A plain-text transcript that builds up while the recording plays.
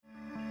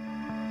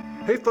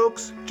Hey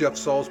folks, Jeff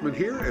Salzman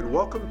here, and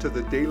welcome to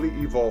the Daily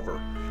Evolver.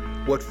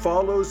 What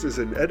follows is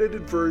an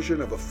edited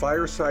version of a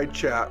fireside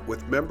chat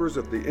with members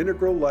of the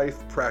Integral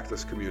Life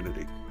practice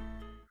community.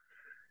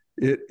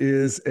 It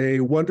is a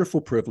wonderful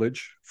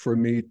privilege for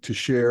me to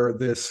share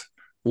this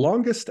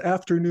longest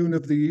afternoon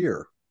of the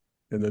year,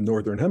 in the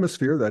Northern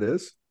Hemisphere, that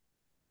is,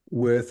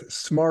 with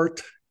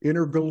smart,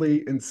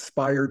 integrally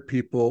inspired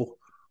people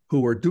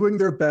who are doing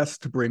their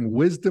best to bring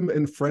wisdom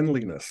and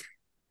friendliness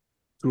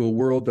to a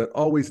world that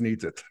always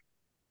needs it.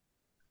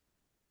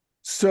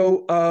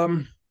 So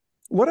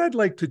what I'd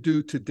like to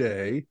do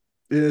today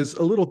is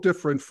a little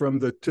different from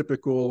the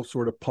typical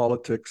sort of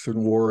politics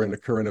and war and the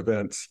current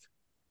events.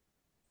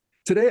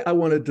 Today, I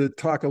wanted to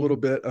talk a little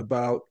bit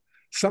about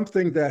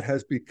something that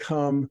has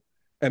become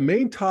a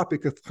main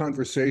topic of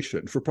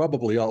conversation for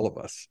probably all of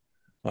us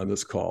on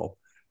this call,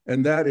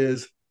 and that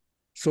is,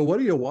 so what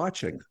are you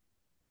watching?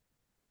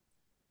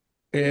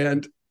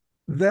 And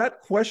that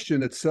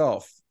question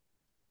itself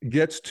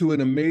gets to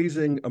an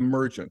amazing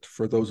emergent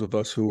for those of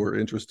us who are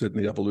interested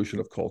in the evolution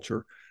of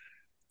culture.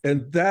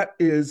 And that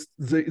is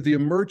the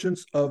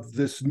emergence of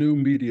this new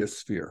media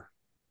sphere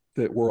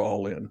that we're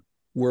all in,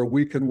 where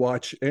we can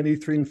watch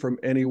anything from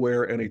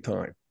anywhere,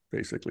 anytime,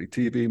 basically,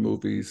 TV,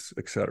 movies,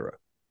 etc.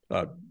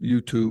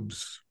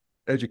 YouTube's,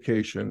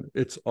 education,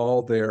 it's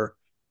all there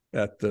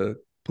at the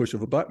push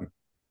of a button.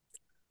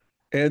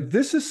 And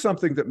this is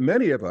something that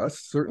many of us,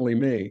 certainly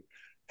me,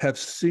 have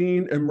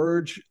seen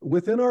emerge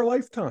within our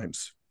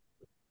lifetimes.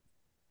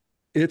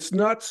 It's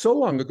not so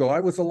long ago,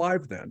 I was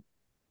alive then,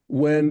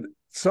 when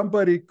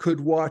somebody could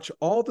watch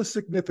all the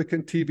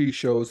significant TV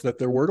shows that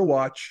there were to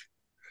watch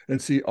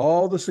and see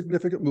all the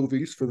significant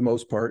movies for the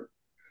most part,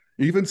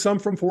 even some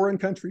from foreign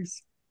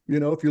countries,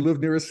 if you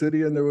lived near a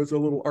city and there was a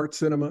little art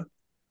cinema.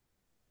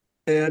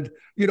 And,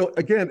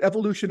 again,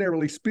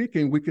 evolutionarily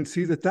speaking, we can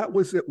see that that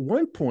was at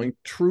one point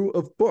true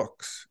of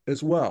books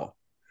as well.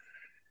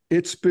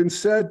 It's been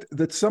said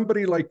that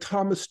somebody like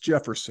Thomas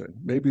Jefferson,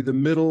 maybe the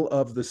middle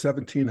of the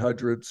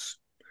 1700s,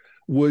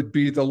 would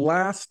be the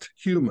last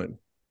human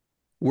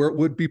where it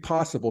would be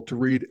possible to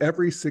read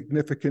every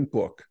significant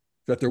book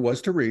that there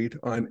was to read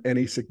on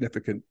any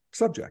significant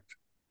subject.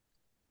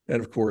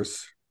 And of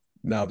course,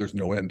 now there's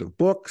no end of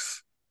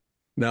books.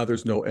 Now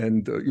there's no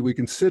end. We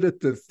can sit at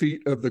the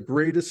feet of the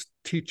greatest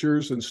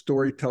teachers and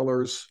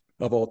storytellers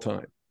of all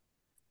time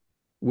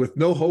with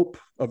no hope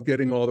of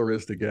getting all there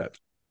is to get.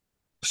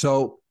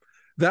 So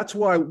that's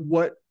why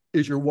what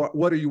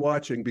are you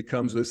watching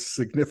becomes a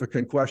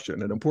significant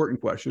question, an important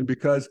question,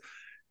 because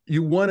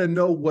you want to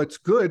know what's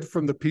good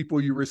from the people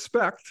you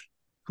respect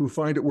who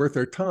find it worth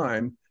their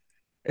time.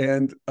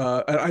 And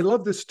I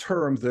love this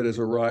term that is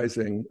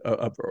arising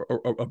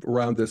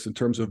around this in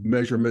terms of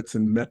measurements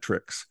and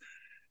metrics.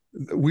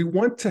 We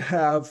want to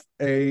have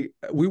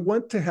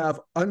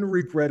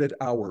unregretted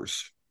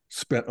hours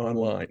spent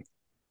online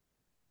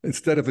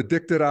instead of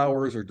addicted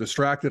hours or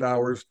distracted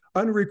hours,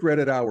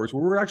 unregretted hours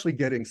where we're actually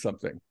getting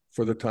something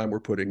for the time we're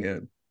putting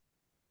in.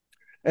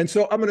 And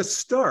so I'm going to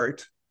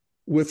start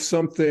with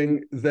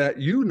something that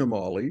you,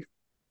 Namali,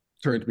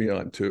 turned me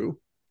on to.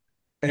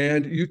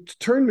 And you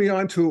turned me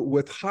on to it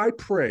with high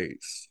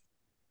praise.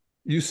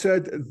 You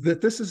said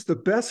that this is the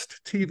best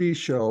TV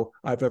show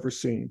I've ever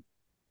seen.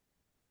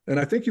 And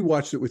I think you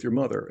watched it with your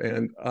mother,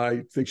 and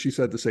I think she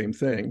said the same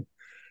thing.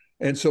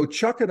 And so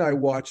Chuck and I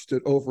watched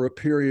it over a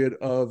period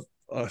of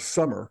a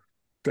summer,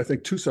 I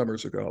think 2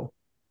 summers ago.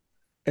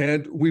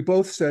 And we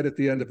both said at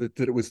the end of it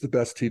that it was the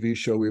best TV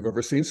show we've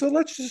ever seen. So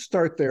let's just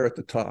start there at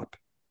the top.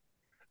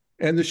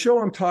 And the show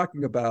I'm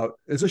talking about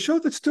is a show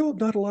that still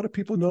not a lot of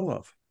people know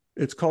of.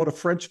 It's called A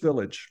French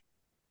Village.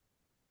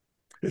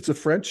 It's a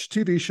French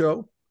TV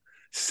show,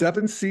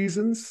 7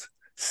 seasons,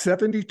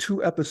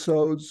 72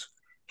 episodes,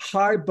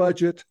 high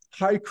budget,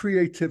 high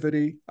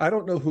creativity. I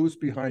don't know who's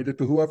behind it,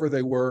 but whoever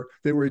they were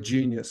a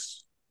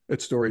genius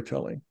at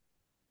storytelling.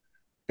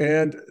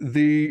 And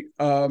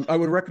I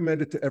would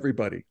recommend it to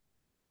everybody.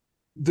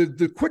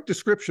 The quick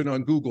description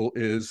on Google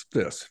is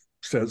this.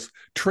 Says,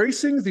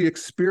 tracing the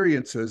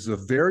experiences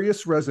of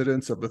various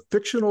residents of a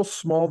fictional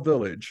small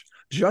village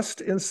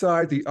just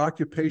inside the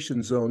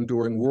occupation zone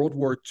during World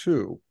War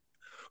II,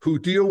 who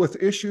deal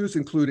with issues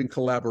including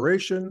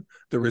collaboration,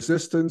 the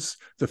resistance,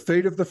 the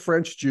fate of the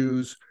French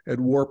Jews,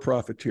 and war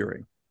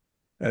profiteering.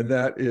 And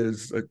that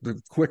is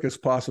the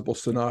quickest possible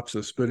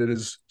synopsis, but it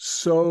is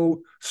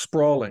so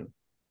sprawling,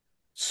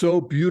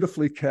 so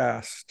beautifully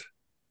cast.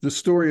 The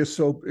story is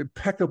so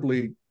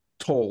impeccably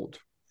told.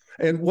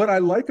 And what I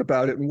like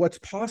about it and what's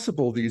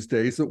possible these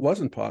days that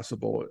wasn't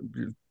possible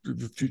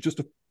just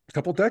a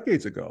couple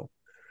decades ago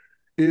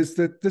is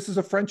that this is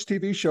a French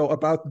TV show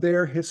about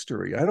their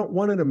history. I don't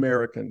want an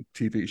American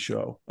TV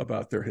show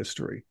about their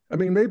history. I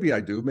mean, maybe I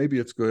do. Maybe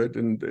it's good.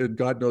 And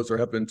God knows there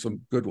have been some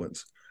good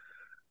ones,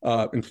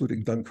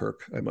 including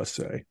Dunkirk, I must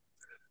say,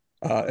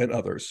 and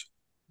others.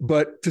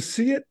 But to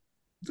see it,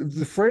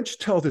 the French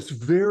tell this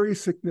very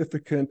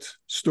significant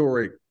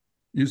story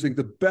using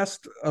the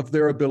best of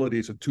their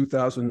abilities in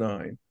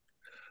 2009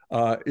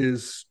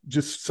 is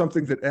just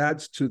something that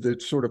adds to the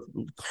sort of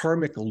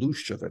karmic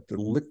louche of it, the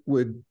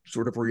liquid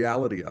sort of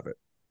reality of it.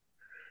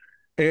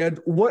 And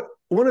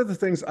one of the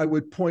things I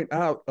would point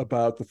out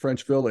about the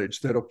French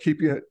Village that'll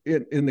keep you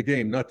in the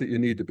game, not that you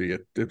need to be,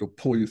 it'll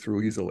pull you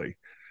through easily,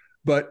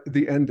 but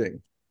the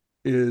ending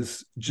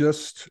is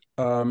just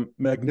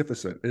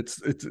magnificent.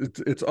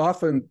 It's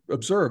often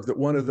observed that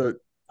one of the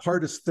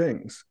hardest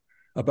things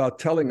about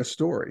telling a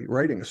story,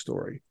 writing a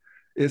story,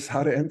 is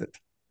how to end it.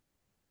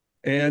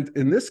 And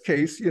in this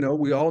case, you know,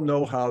 we all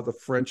know how the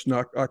French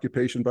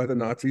occupation by the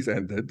Nazis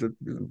ended.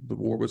 The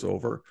war was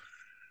over.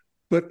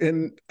 But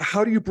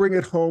how do you bring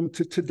it home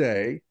to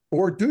today,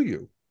 or do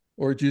you?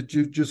 Or did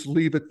you just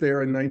leave it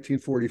there in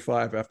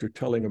 1945 after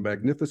telling a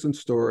magnificent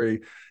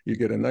story? You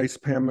get a nice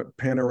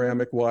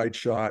panoramic wide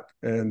shot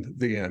and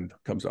the end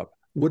comes up.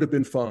 Would have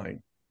been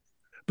fine.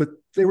 But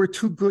they were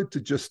too good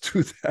to just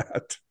do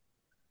that.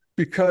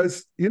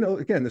 Because, you know,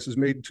 again, this was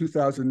made in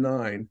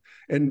 2009,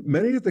 and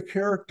many of the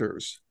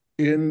characters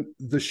in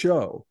the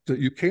show that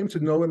you came to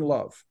know and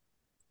love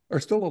are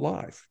still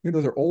alive. You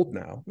know, they're old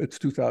now. It's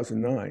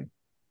 2009.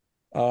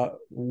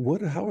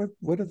 What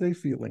are they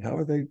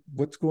feeling?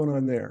 What's going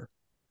on there?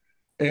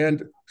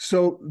 And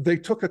so they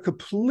took a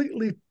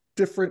completely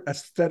different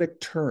aesthetic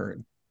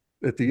turn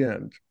at the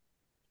end,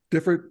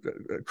 different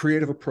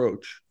creative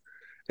approach.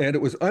 And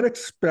it was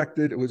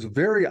unexpected. It was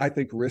very, I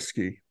think,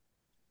 risky,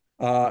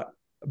 but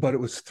it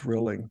was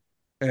thrilling.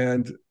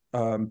 And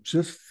I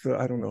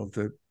don't know,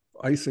 the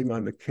icing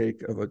on the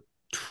cake of a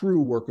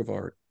true work of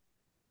art.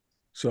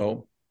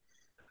 So,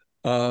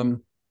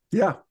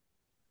 yeah.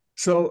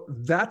 So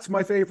that's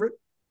my favorite.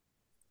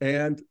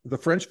 And A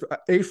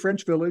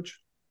French Village,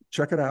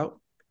 check it out.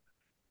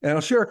 And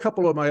I'll share a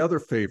couple of my other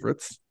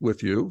favorites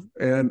with you.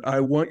 And I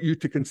want you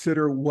to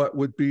consider what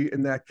would be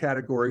in that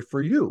category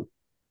for you.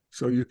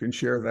 So you can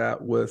share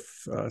that with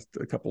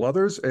a couple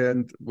others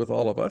and with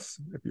all of us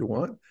if you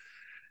want.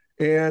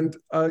 And,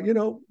 you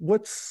know,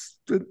 what's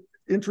the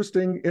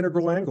interesting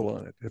integral angle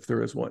on it, if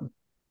there is one.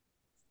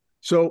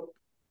 So,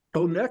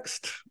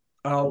 next,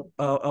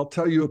 I'll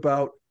tell you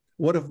about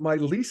one of my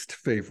least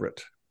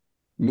favorite,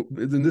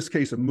 in this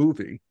case, a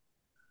movie.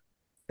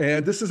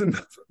 And this is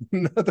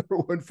another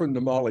one from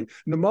Namali.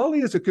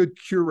 Namali is a good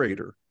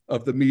curator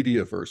of the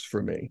Mediaverse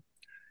for me.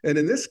 And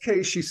in this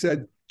case, she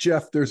said,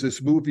 Jeff, there's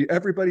this movie,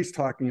 everybody's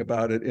talking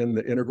about it in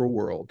the integral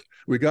world.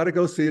 We got to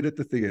go see it at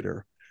the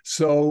theater.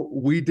 So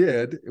we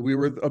did. We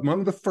were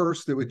among the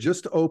first. It had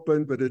just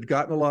opened, but it had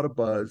gotten a lot of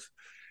buzz.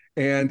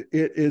 And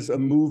it is a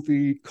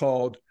movie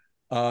called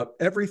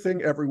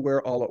Everything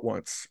Everywhere All at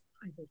Once.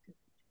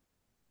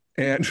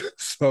 And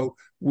so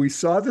we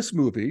saw this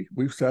movie.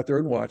 We sat there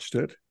and watched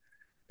it.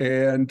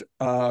 And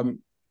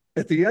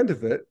at the end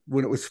of it,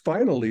 when it was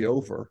finally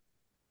over,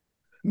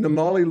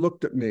 Namali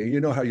looked at me. You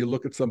know how you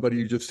look at somebody,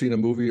 you've just seen a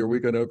movie, are we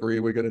going to agree,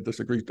 are we going to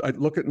disagree? I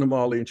look at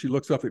Namali and she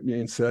looks up at me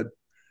and said,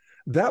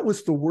 that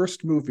was the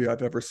worst movie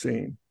I've ever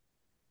seen.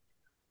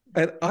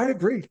 And I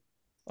agree.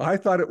 I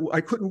thought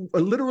I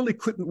literally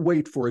couldn't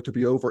wait for it to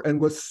be over and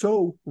was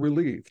so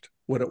relieved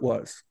when it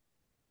was.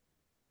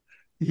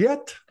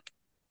 Yet,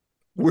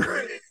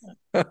 I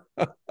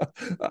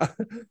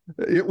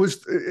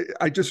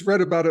just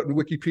read about it in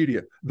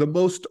Wikipedia, the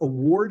most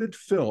awarded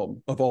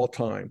film of all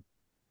time,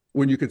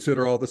 when you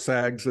consider all the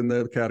SAGs and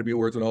the Academy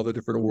Awards and all the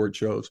different award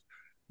shows.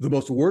 The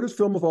most awarded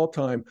film of all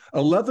time,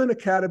 11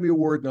 Academy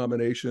Award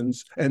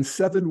nominations and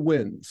 7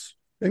 wins,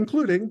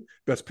 including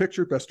Best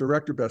Picture, Best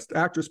Director, Best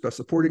Actress, Best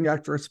Supporting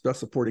Actress, Best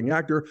Supporting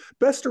Actor,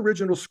 Best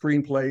Original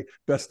Screenplay,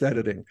 Best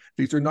Editing.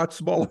 These are not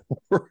small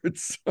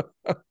awards.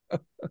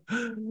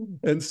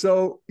 And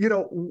so, you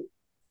know,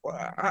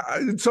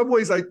 in some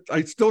ways, I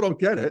still don't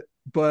get it,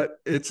 but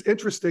it's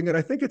interesting. And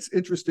I think it's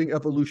interesting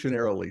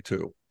evolutionarily,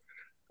 too.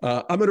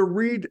 I'm going to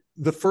read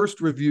the first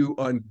review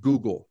on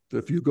Google.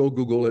 If you go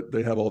Google it,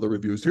 they have all the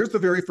reviews. Here's the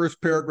very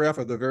first paragraph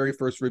of the very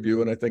first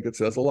review, and I think it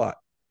says a lot.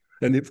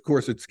 And of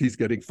course, he's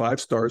getting 5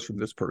 stars from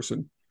this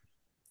person.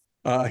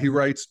 He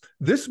writes,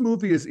 this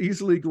movie is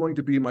easily going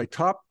to be my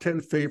top 10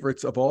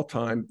 favorites of all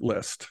time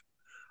list.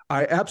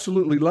 I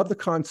absolutely love the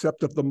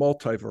concept of the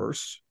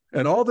multiverse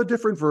and all the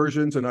different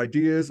versions and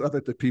ideas of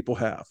it that people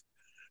have.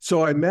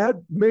 So I'm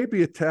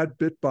maybe a tad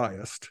bit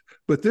biased,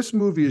 but this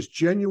movie is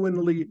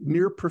genuinely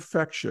near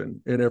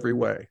perfection in every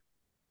way.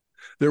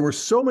 There were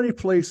so many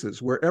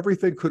places where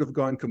everything could have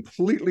gone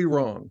completely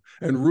wrong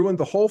and ruined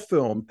the whole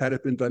film had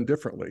it been done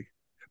differently,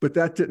 but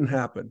that didn't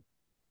happen.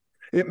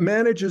 It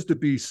manages to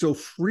be so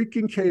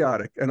freaking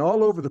chaotic and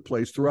all over the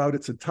place throughout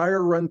its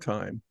entire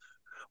runtime,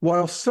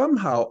 while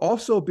somehow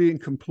also being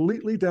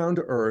completely down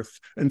to earth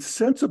and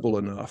sensible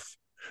enough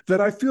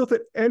that I feel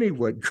that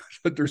anyone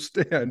could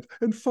understand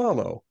and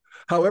follow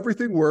how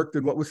everything worked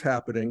and what was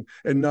happening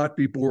and not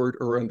be bored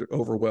or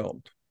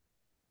overwhelmed.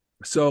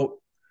 So,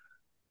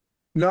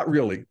 not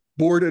really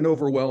bored and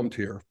overwhelmed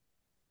here,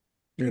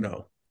 you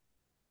know.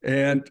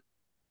 And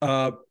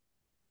but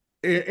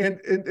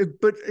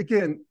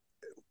again,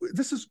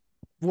 this is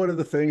one of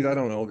the things, I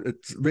don't know,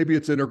 maybe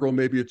it's integral,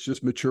 maybe it's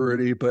just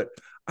maturity, but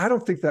I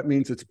don't think that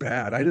means it's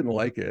bad. I didn't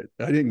like it.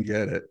 I didn't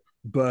get it,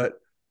 but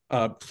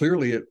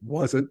clearly it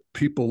wasn't.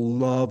 People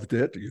loved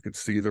it. You could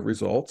see the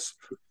results.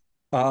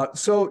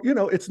 So,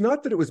 it's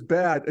not that it was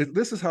bad.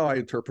 This is how I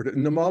interpret it.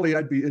 And Namali,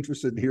 I'd be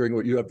interested in hearing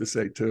what you have to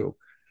say too.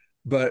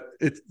 But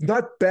it's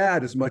not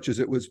bad as much as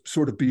it was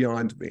sort of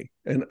beyond me.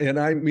 And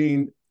I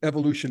mean,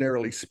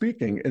 evolutionarily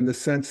speaking, in the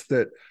sense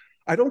that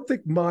I don't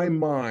think my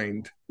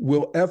mind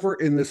will ever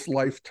in this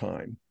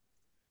lifetime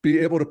be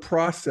able to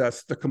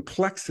process the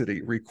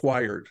complexity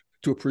required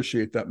to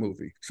appreciate that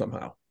movie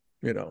somehow.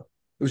 It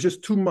was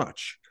just too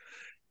much.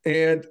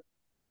 And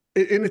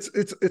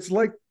it's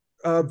like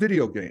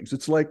video games.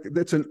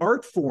 It's an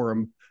art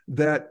form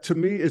that to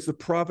me is the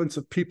province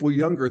of people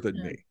younger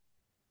than me.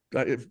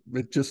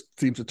 It just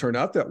seems to turn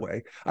out that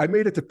way. I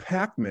made it to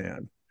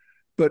Pac-Man,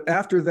 but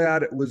after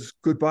that, it was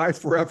goodbye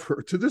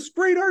forever to this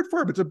great art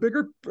form. It's a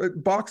bigger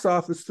box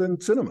office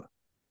than cinema.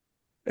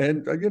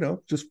 And,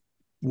 just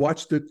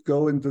watched it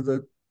go into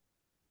the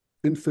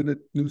infinite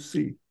new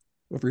sea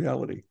of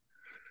reality.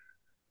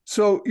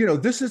 So,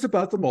 this is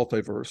about the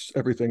multiverse,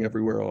 everything,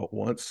 everywhere, all at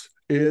once.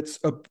 It's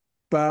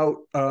about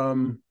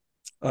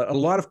a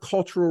lot of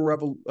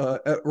cultural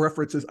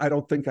references I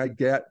don't think I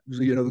get,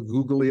 the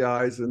googly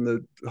eyes and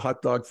the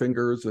hot dog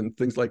fingers and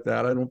things like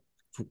that. I don't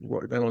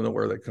know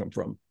where they come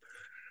from.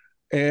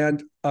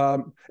 And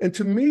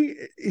to me,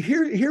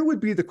 here would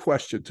be the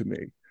question to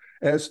me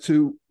as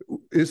to,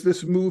 is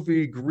this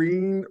movie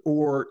green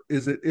or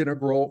is it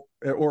integral?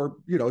 Or,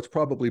 it's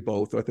probably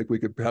both. I think we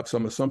could have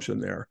some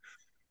assumption there.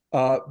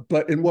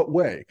 But in what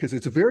way? Because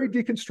it's very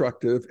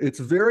deconstructive. It's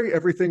very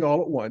everything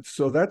all at once.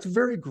 So that's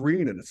very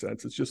green in a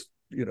sense. It's just,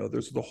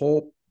 there's the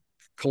whole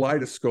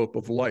kaleidoscope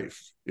of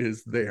life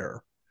is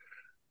there.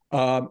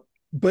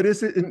 But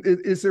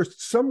is there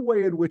some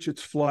way in which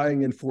it's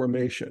flying in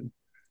formation?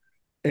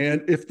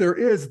 And if there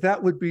is,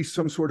 that would be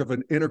some sort of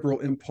an integral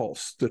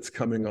impulse that's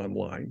coming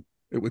online,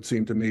 it would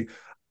seem to me.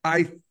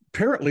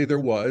 Apparently there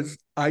was.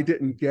 I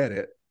didn't get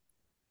it.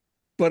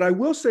 But I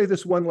will say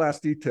this one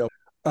last detail.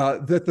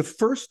 That the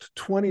first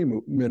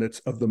 20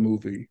 minutes of the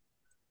movie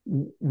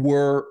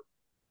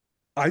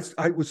I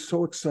was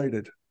so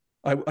excited.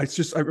 I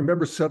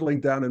remember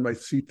settling down in my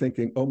seat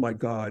thinking, oh my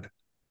God,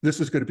 this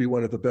is going to be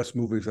one of the best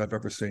movies I've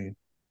ever seen.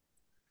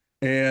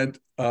 And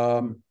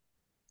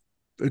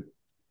it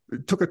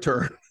took a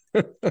turn.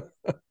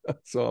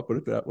 So I'll put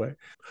it that way.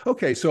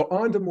 Okay, so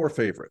on to more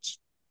favorites.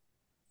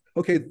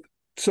 Okay,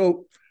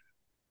 so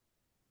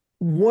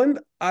one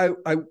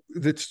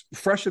that's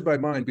fresh in my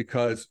mind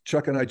because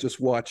Chuck and I just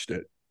watched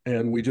it,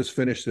 and we just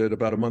finished it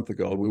about a month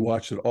ago. We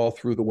watched it all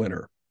through the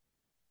winter,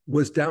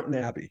 was Downton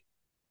Abbey.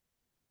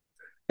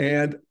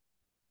 And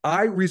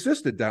I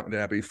resisted Downton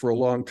Abbey for a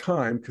long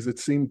time because it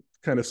seemed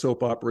kind of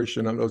soap opera-ish,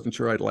 and I wasn't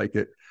sure I'd like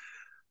it.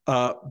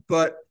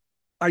 But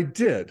I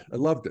did. I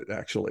loved it,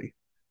 actually.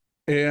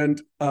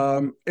 And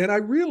I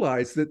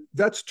realized that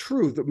that's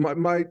true. That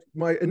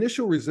my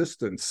initial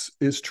resistance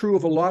is true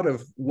of a lot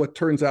of what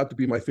turns out to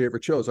be my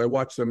favorite shows. I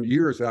watched them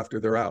years after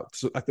they're out.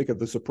 So I think of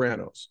The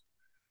Sopranos,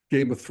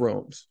 Game of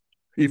Thrones,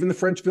 even The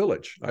French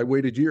Village. I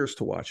waited years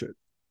to watch it.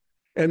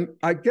 And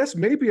I guess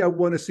maybe I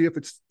want to see if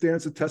it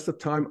stands the test of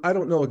time. I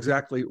don't know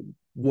exactly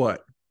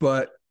what,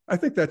 but I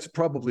think that's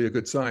probably a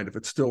good sign if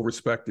it's still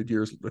respected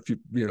years,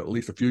 at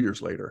least a few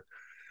years later.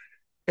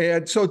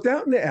 And so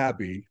Downton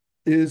Abbey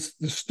is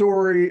the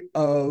story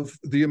of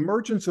the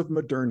emergence of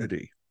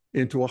modernity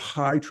into a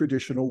high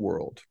traditional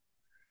world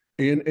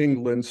in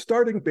England,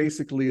 starting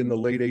basically in the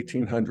late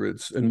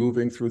 1800s and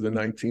moving through the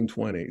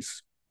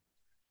 1920s.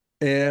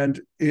 And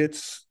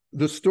it's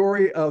the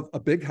story of a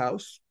big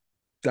house,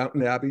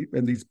 Downton Abbey,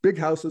 and these big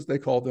houses, they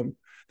called them,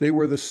 they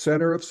were the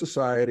center of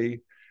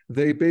society.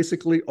 They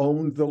basically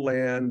owned the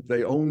land,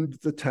 they owned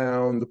the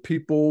town, the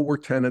people were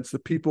tenants, the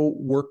people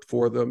worked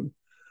for them.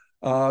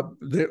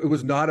 It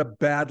was not a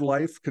bad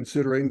life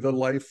considering the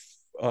life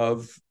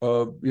of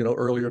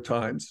earlier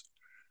times,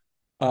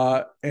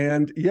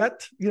 and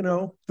yet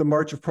the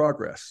march of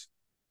progress.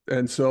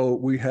 And so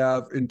we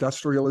have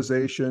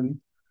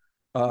industrialization,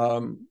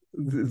 the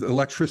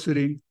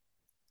electricity,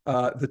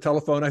 the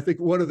telephone. I think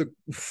one of the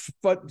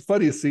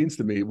funniest scenes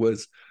to me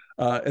was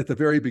at the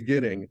very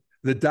beginning.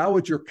 The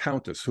Dowager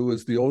Countess, who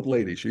is the old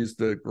lady, she's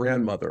the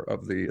grandmother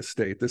of the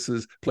estate. This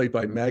is played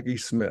by Maggie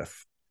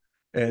Smith.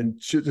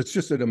 And it's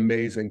just an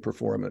amazing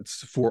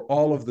performance for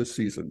all of the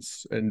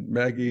seasons. And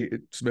Maggie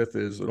Smith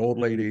is an old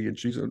lady, and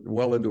she's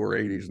well into her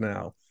 80s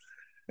now.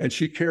 And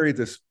she carried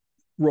this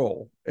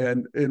role.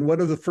 And in one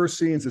of the first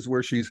scenes is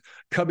where she's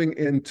coming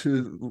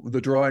into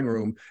the drawing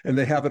room, and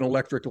they have an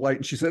electric light.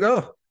 And she said,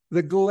 "Oh,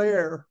 the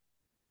glare."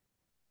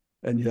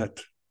 And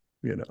yet,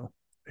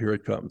 here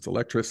it comes: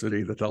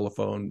 electricity, the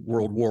telephone,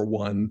 World War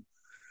I.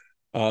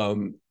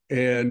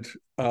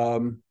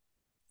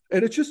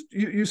 And it's just,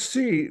 you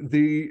see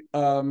the,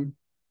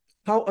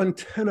 how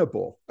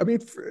untenable,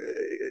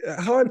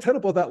 how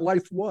untenable that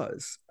life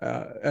was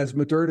as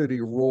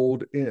modernity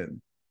rolled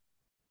in.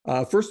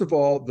 First of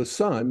all, the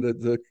son,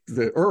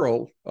 the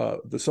Earl,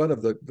 the son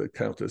of the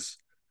Countess,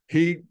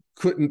 He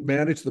couldn't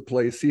manage the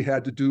place. He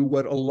had to do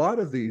what a lot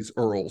of these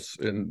earls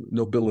and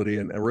nobility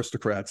and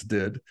aristocrats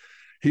did.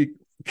 He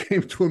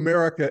came to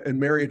America and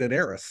married an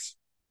heiress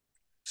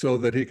so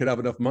that he could have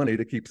enough money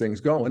to keep things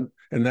going.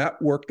 And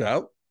that worked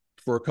out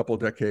for a couple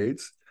of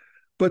decades.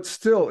 But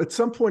still, at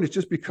some point, it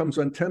just becomes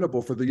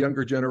untenable for the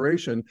younger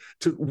generation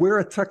to wear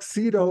a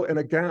tuxedo and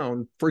a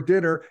gown for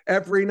dinner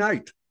every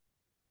night.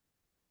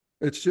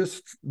 It's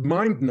just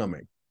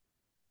mind-numbing.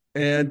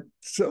 And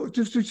so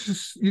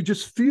you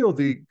just feel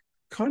the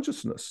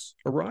consciousness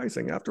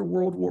arising after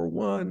World War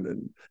I,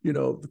 and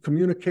the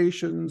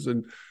communications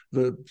and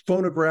the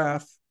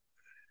phonograph.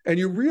 And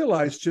you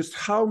realize just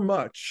how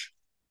much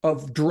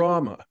of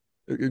drama,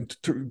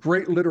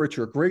 great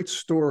literature, great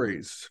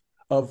stories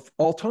of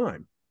all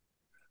time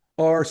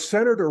are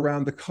centered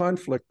around the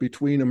conflict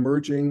between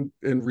emerging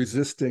and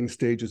resisting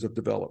stages of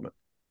development,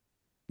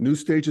 new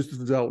stages of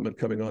development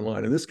coming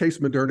online. In this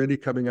case, modernity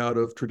coming out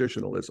of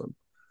traditionalism.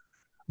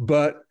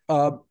 But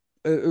a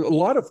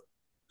lot of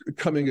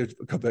coming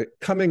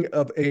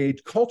of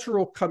age,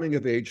 cultural coming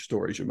of age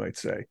stories, you might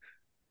say.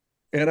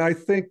 And I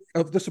think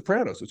of The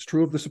Sopranos. It's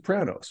true of The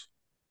Sopranos.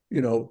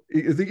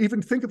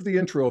 Even think of the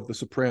intro of The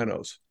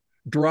Sopranos,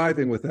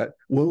 driving with that,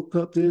 woke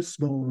up this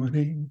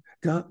morning,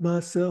 got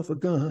myself a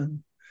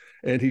gun.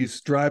 And he's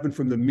driving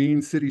from the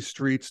mean city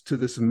streets to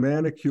this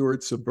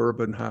manicured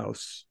suburban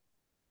house.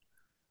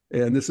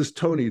 And this is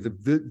Tony,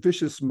 the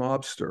vicious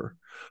mobster,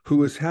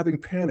 who is having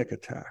panic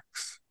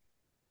attacks.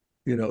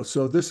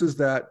 So this is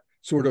that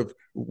sort of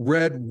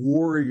red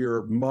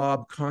warrior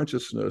mob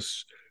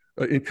consciousness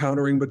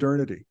encountering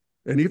modernity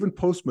and even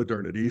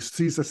post-modernity. He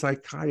sees a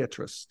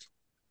psychiatrist.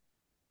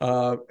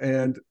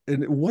 And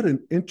what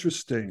an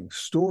interesting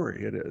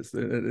story it is,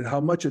 and how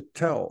much it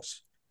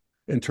tells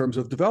in terms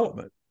of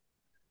development.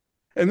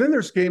 And then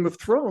there's Game of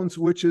Thrones,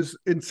 which is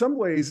in some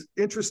ways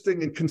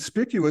interesting and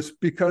conspicuous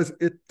because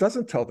it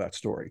doesn't tell that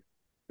story.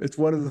 It's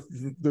one of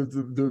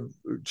the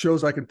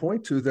shows I can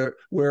point to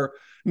where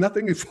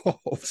nothing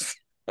evolves.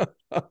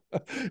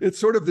 It's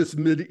sort of this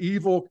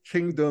medieval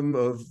kingdom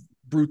of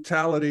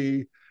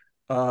brutality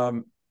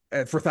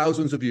for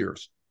thousands of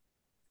years.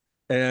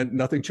 And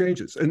nothing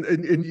changes.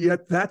 And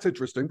yet that's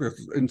interesting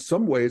because in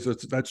some ways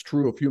that's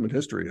true of human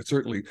history. It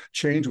certainly,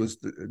 change was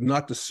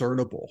not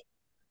discernible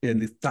in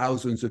the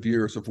thousands of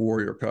years of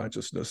warrior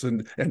consciousness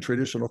and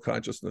traditional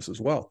consciousness as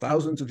well.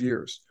 Thousands of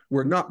years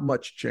where not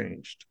much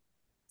changed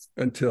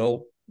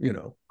until,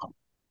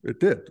 it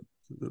did.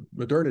 The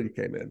modernity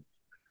came in.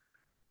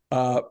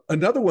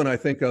 Another one I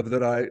think of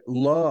that I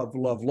love,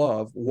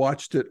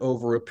 watched it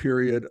over a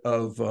period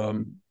of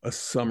a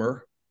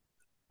summer.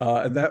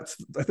 And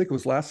I think it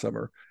was last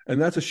summer. And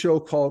that's a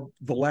show called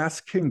The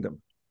Last Kingdom.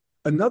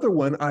 Another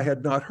one I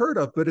had not heard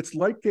of, but it's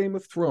like Game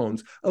of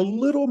Thrones, a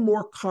little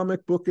more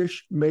comic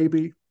bookish,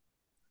 maybe,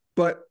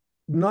 but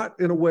not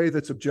in a way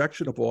that's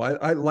objectionable.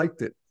 I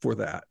liked it for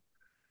that.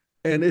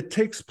 And it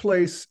takes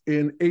place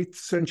in 8th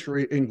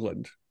century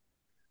England.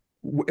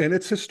 And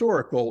it's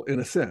historical in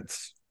a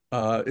sense.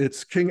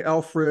 It's King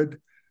Alfred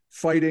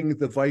fighting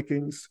the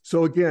Vikings.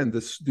 So again,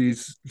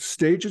 these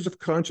stages of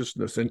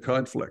consciousness in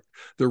conflict,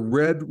 the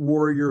Red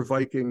Warrior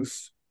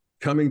Vikings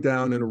coming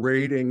down and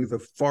raiding the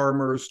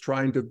farmers,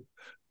 trying to,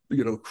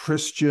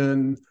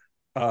 Christian,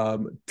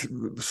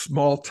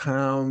 small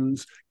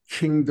towns,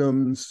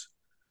 kingdoms,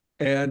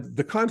 and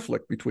the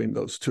conflict between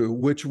those two,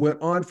 which went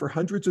on for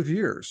hundreds of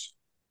years.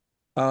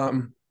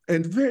 And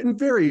in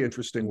very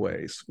interesting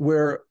ways,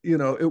 where,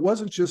 it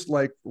wasn't just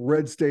like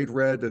red stayed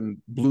red and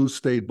blue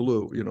stayed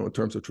blue, in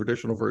terms of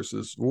traditional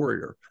versus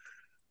warrior.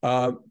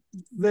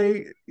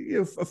 Finally,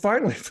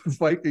 the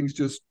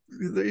Vikings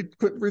they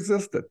couldn't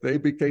resist it. They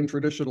became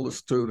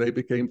traditionalists too. They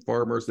became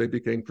farmers. They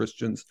became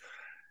Christians.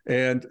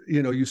 And,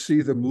 you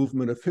see the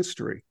movement of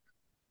history.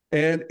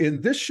 And in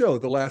this show,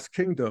 The Last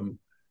Kingdom,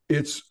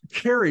 it's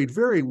carried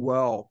very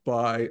well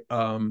by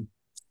the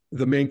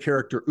main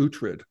character,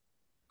 Uhtred,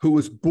 who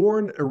was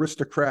born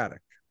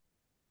aristocratic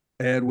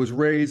and was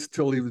raised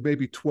till he was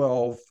maybe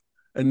 12,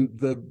 and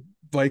the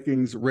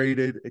Vikings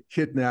raided,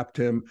 kidnapped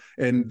him,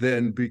 and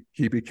then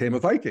he became a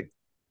Viking.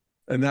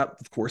 And that,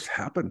 of course,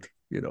 happened.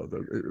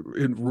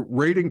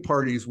 Raiding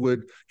parties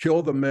would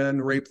kill the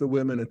men, rape the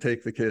women, and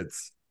take the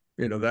kids.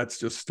 That's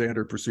just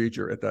standard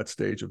procedure at that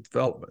stage of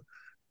development.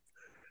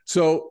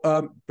 So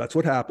that's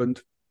what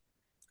happened.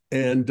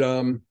 And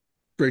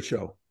great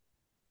show.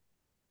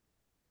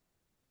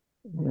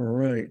 All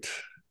right.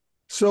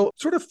 So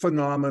sort of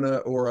phenomena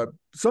or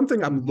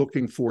something I'm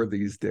looking for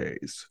these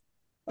days,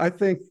 I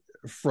think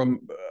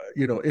from,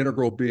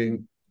 Integral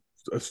being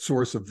a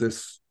source of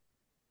this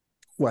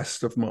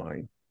quest of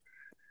mine,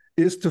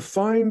 is to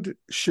find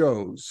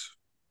shows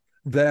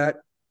that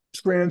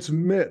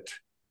transmit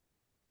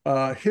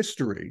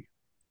history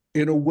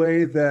in a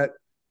way that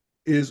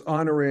is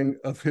honoring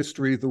of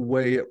history the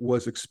way it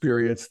was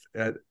experienced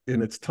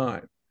in its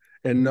time,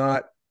 and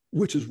not,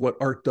 which is what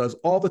art does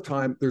all the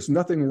time. There's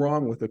nothing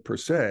wrong with it per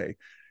se,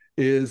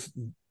 is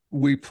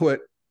we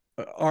put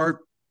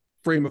our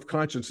frame of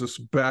consciousness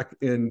back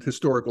in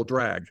historical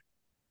drag.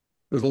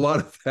 There's a lot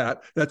of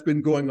that. That's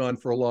been going on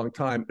for a long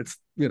time. It's,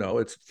 you know,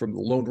 it's from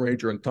the Lone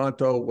Ranger and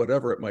Tonto,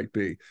 whatever it might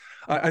be.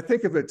 I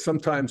think of it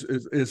sometimes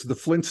as the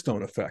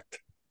Flintstone effect.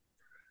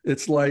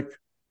 It's like,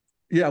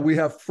 yeah, we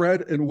have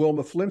Fred and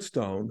Wilma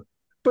Flintstone,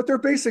 but they're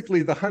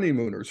basically the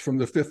honeymooners from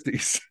the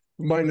 50s,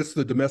 minus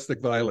the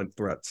domestic violent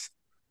threats.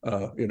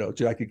 You know,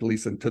 Jackie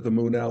Gleason, To the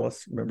Moon,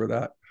 Alice, remember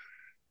that?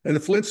 And the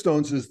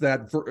Flintstones is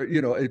that,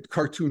 you know, a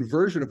cartoon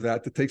version of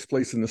that takes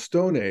place in the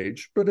Stone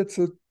Age, but it's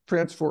a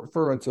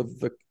transference of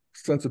the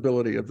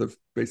sensibility of the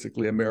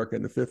basically America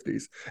in the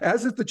 50s,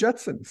 as is the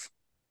Jetsons,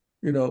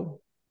 you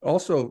know,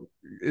 also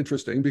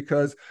interesting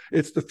because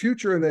it's the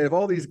future and they have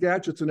all these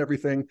gadgets and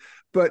everything,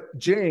 but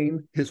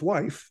Jane, his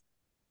wife,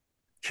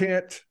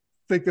 can't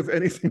think of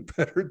anything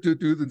better to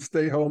do than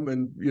stay home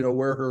and, you know,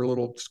 wear her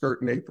little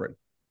skirt and apron.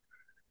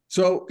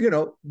 So, you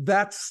know,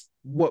 that's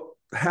what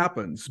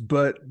happens,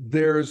 but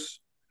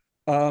there's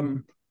the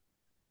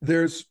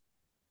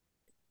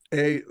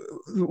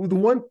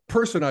one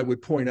person I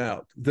would point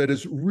out that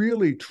is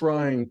really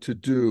trying to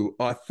do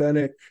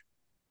authentic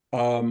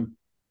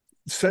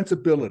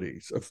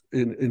sensibilities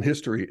in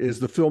history is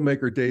the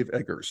filmmaker Dave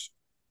Eggers.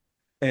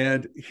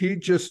 And he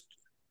just,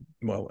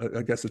 well,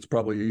 I guess it's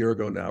probably a year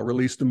ago now,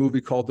 released a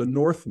movie called The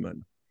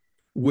Northman,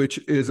 which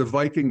is a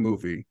Viking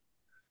movie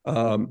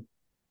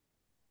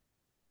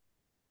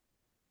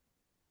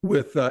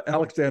with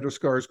Alexander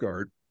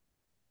Skarsgård.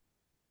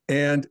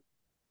 And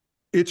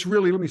it's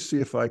really, let me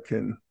see if I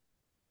can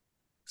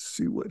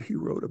see what he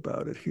wrote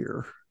about it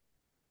here.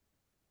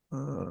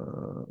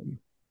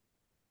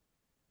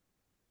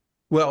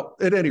 Well,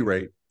 at any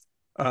rate,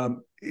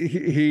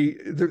 it's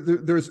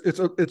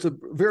a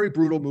very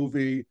brutal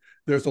movie.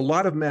 There's a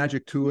lot of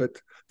magic to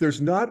it.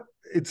 There's not,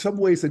 in some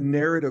ways, a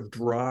narrative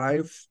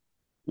drive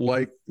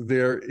like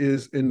there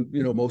is in,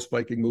 you know, most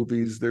Viking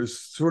movies. There's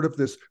sort of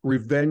this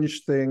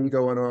revenge thing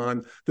going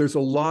on. There's a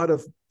lot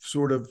of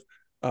sort of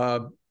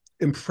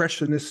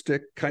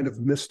impressionistic kind of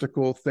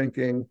mystical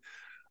thinking,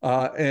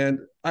 and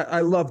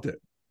I loved it.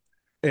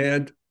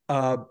 And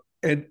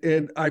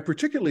I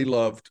particularly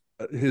loved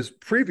his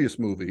previous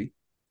movie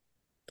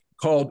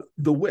called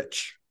The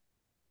Witch,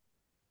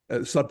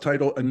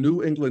 subtitle A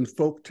New England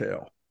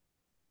Folktale.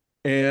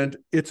 And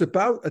it's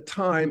about a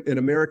time in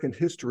American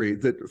history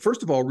that,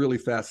 first of all, really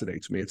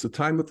fascinates me. It's a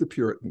time of the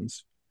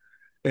Puritans,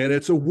 and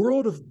it's a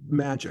world of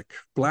magic,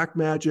 black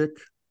magic,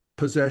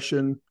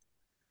 possession,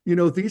 you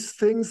know, these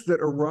things that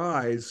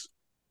arise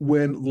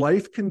when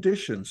life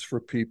conditions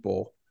for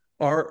people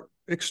are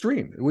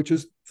extreme, which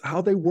is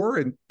how they were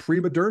in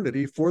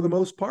pre-modernity for the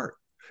most part.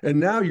 And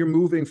now you're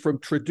moving from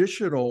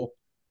traditional,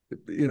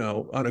 you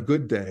know, on a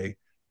good day,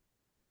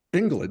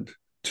 England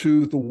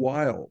to the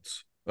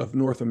wilds of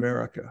North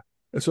America.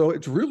 And so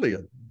it's really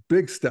a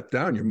big step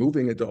down. You're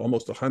moving into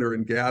almost a hunter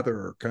and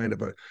gatherer kind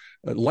of a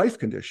life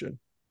condition.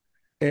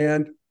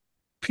 And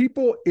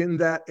people in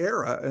that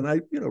era, and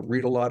I, you know,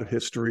 read a lot of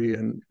history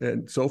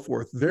and so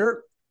forth,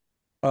 they're,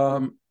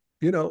 you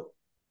know,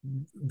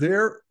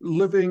 they're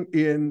living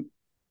in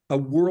a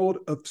world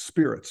of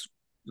spirits,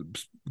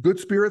 good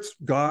spirits,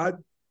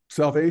 God,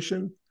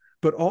 salvation,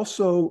 but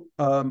also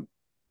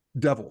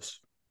devils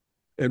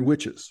and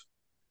witches.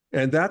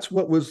 And that's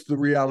what was the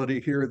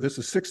reality here. This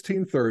is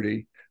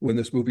 1630 when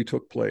this movie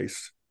took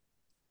place.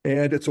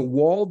 And it's a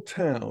walled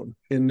town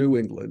in New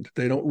England.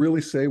 They don't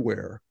really say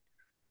where.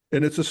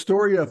 And it's a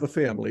story of a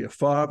family, a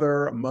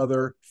father, a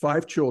mother,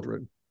 5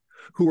 children,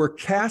 who are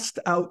cast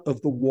out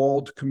of the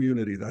walled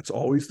community. That's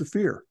always the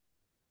fear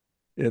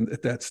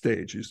at that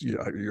stage, is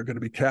you're going to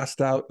be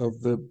cast out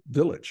of the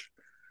village.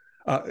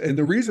 And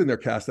the reason they're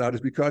cast out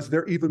is because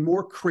they're even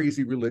more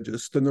crazy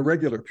religious than the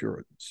regular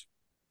Puritans.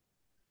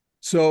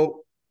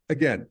 So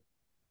again,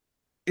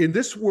 in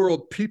this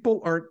world,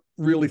 people aren't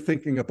really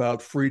thinking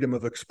about freedom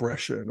of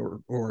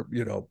expression or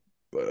you know,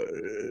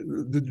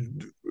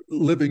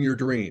 living your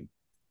dream.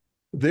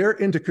 They're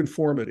into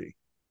conformity.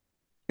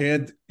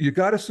 And you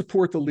got to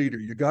support the leader.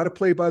 You got to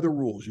play by the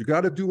rules. You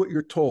got to do what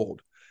you're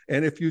told.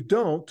 And if you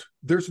don't,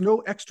 there's no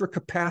extra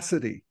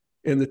capacity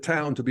in the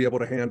town to be able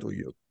to handle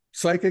you,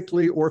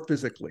 psychically or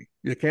physically.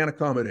 You can't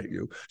accommodate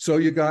you. So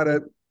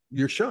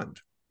you're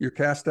shunned. You're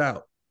cast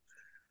out,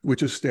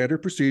 which is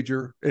standard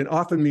procedure and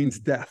often means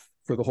death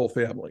for the whole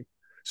family.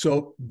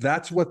 So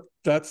that's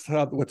what's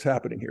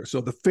happening here.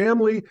 So the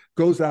family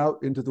goes out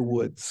into the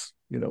woods.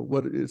 You know,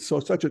 what is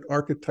such an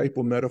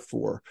archetypal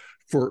metaphor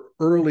for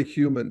early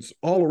humans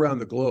all around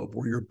the globe,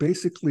 where you're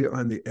basically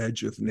on the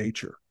edge of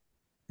nature,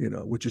 you know,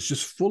 which is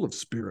just full of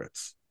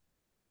spirits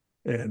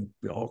and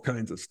all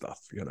kinds of stuff,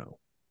 you know,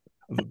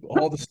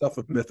 all the stuff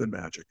of myth and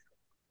magic.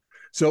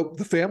 So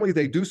the family,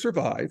 they do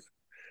survive.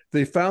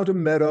 They found a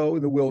meadow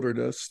in the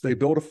wilderness. They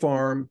built a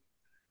farm.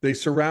 They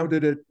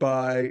surrounded it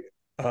by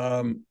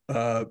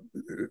the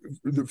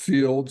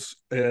fields,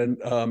 and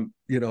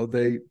you know,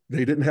 they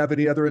didn't have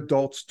any other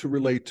adults to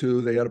relate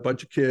to. They had a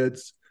bunch of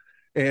kids,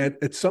 and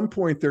at some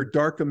point their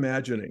dark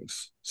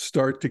imaginings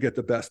start to get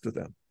the best of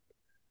them,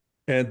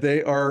 and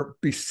they are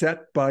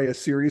beset by a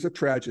series of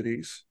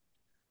tragedies.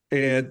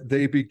 And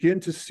they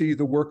begin to see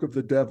the work of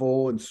the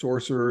devil and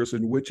sorcerers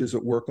and witches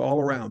at work all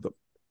around them,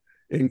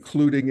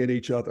 including in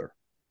each other.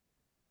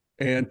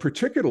 And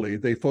particularly,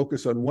 they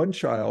focus on one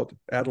child,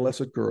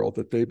 adolescent girl,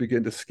 that they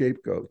begin to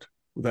scapegoat,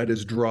 that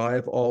is,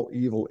 drive all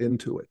evil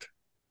into it.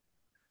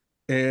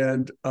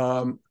 And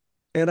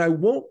I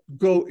won't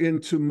go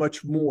into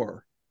much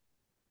more,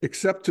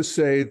 except to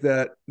say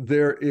that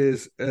there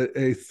is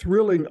a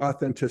thrilling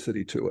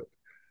authenticity to it.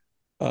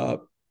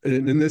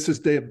 And this is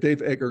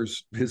Dave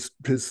Eggers, his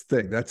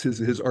thing. That's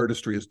his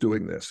artistry is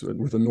doing this, and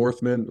with the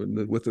Northmen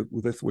and with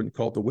this one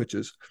called The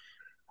Witches.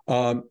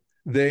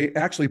 They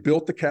actually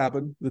built the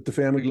cabin that the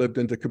family lived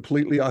in to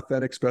completely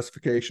authentic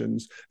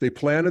specifications. They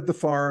planted the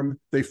farm.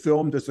 They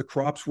filmed as the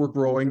crops were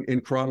growing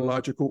in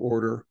chronological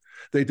order.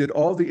 They did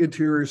all the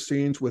interior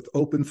scenes with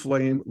open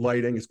flame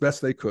lighting as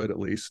best they could, at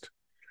least.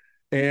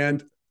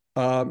 And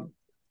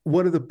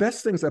one of the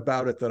best things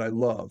about it that I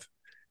love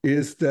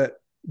is that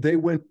they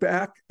went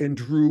back and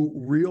drew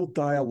real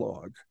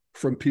dialogue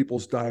from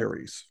people's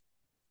diaries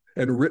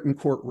and written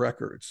court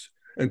records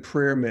and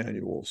prayer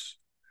manuals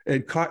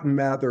and Cotton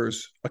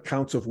Mather's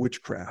accounts of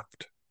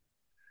witchcraft.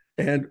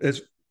 And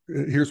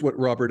here's what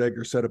Robert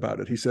Eggers said about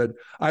it. He said,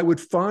 I would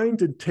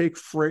find and take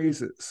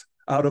phrases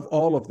out of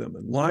all of them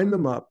and line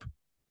them up,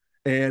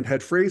 and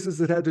had phrases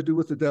that had to do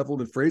with the devil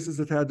and phrases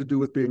that had to do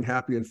with being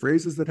happy and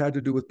phrases that had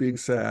to do with being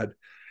sad.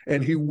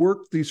 And he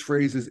worked these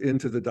phrases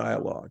into the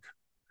dialogue.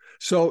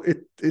 So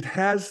it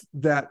has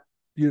that,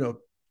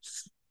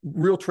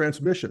 real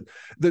transmission.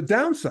 The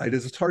downside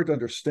is it's hard to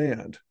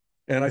understand.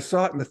 And I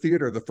saw it in the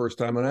theater the first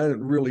time, and I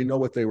didn't really know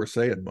what they were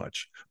saying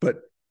much. But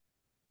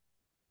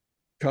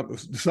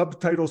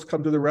subtitles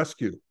come to the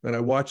rescue. And I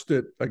watched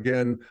it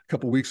again a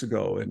couple of weeks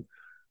ago, and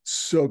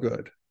so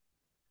good.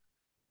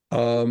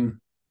 The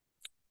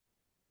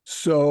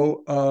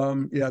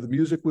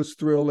music was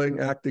thrilling,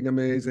 acting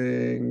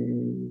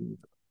amazing.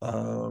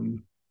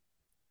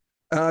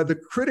 The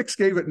critics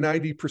gave it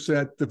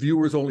 90%, the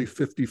viewers only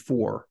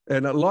 54%.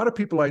 And a lot of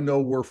people I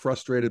know were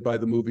frustrated by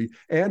the movie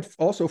and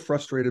also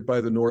frustrated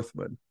by the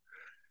Northman.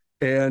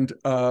 And,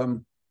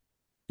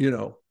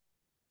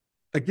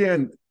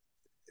 again,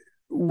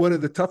 one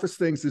of the toughest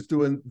things is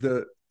doing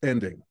the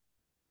ending.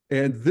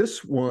 And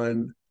this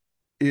one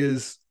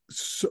is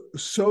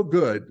so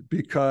good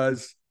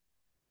because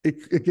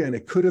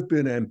it could have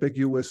been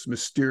ambiguous,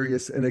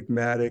 mysterious,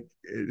 enigmatic.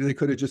 They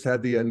could have just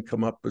had the end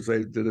come up as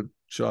they did a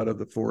shot of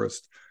the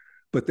forest,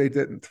 but they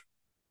didn't.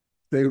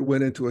 They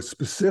went into a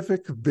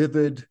specific,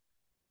 vivid,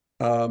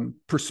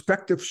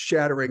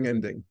 perspective-shattering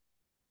ending,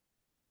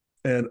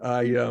 and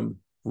I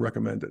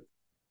recommend it.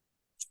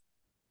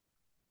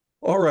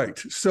 All right,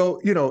 so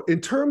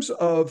in terms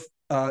of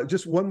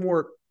just one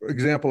more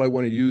example I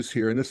want to use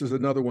here, and this is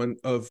another one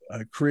of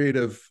a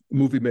creative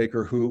movie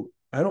maker who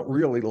I don't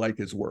really like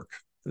his work.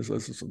 This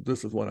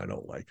is one I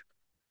don't like.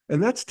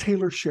 And that's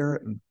Taylor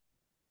Sheridan.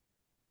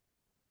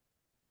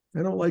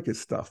 I don't like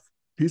his stuff.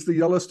 He's the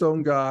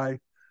Yellowstone guy.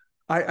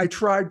 I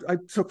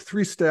took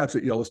 3 stabs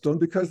at Yellowstone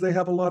because they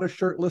have a lot of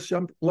shirtless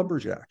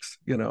lumberjacks.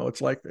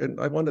 It's like, and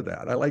I wanted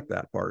that. I like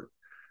that part.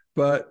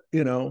 But,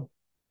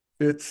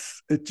 it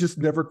just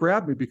never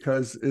grabbed me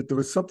because there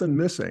was something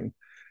missing.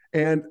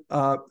 And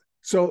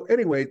so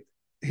anyway,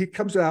 he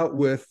comes out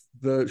with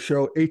the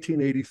show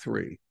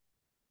 1883.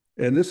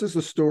 And this is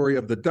the story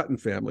of the Dutton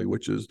family,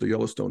 which is the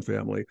Yellowstone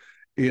family,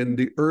 in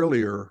the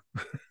earlier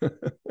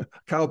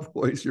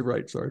Cowboys. You're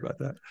right. Sorry about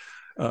that.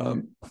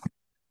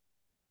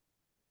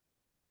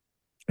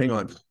 Hang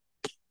on.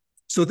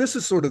 So this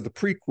is sort of the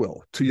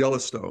prequel to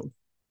Yellowstone.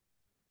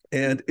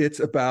 And it's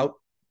about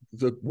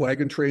the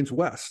wagon trains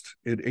west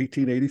in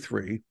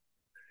 1883.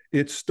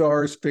 It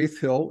stars Faith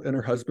Hill and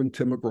her husband,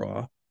 Tim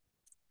McGraw.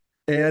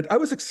 And I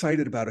was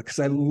excited about it because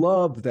I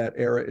love that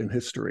era in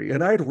history.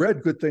 And I had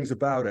read good things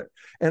about it.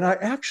 And I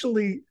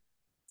actually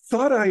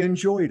thought I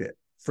enjoyed it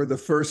for the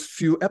first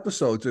few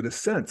episodes in a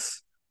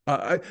sense.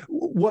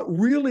 What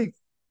really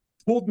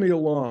pulled me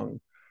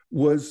along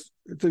was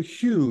the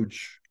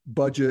huge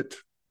budget,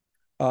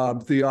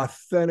 the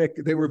authentic,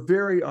 they were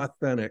very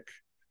authentic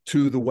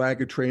to the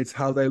wagon trains,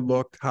 how they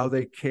looked, how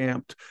they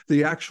camped,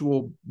 the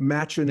actual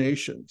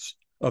machinations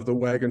of the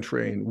wagon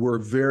train were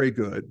very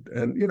good.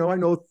 And, I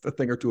know a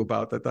thing or two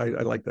about that.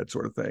 I like that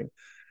sort of thing.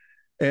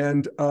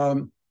 And,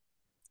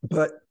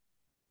 but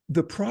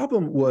the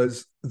problem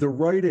was the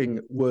writing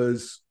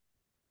was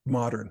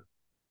modern,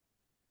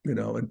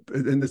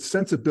 and the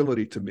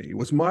sensibility to me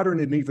was modern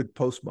and even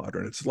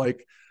postmodern. It's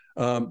like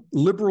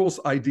liberals'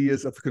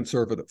 ideas of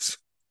conservatives.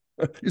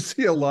 You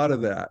see a lot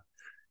of that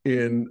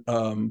in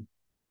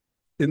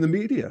the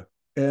media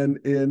and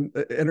in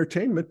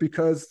entertainment,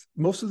 because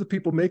most of the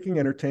people making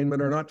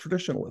entertainment are not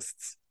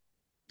traditionalists,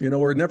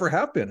 or never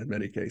have been in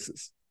many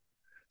cases.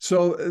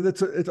 So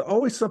it's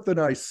always something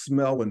I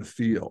smell and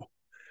feel.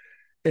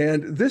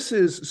 And this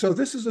is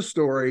a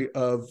story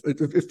of,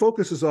 it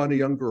focuses on a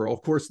young girl.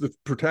 Of course, the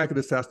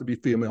protagonist has to be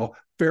female,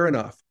 fair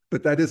enough,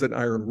 but that is an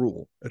iron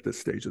rule at this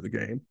stage of the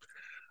game.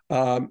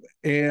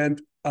 And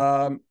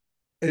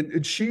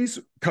she's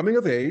coming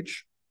of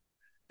age,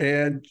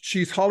 And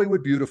she's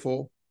Hollywood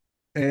beautiful.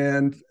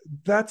 And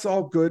that's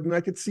all good. And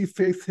I could see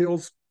Faith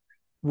Hill's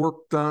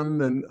work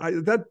done. And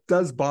that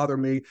does bother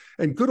me.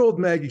 And good old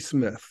Maggie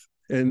Smith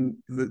in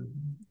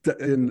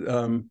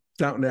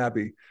Downton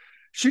Abbey,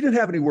 she didn't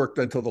have any work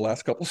done until the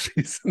last couple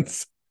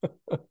seasons.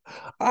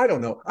 I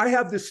don't know. I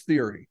have this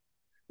theory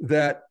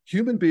that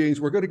human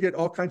beings, we're going to get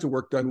all kinds of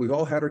work done. We've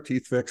all had our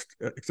teeth fixed,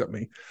 except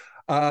me.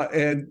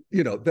 And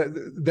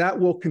that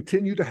will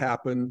continue to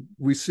happen.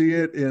 We see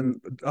it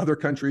in other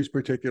countries,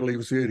 particularly.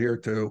 We see it here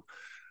too.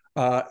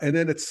 And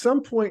then at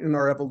some point in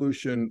our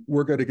evolution,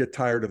 we're going to get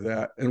tired of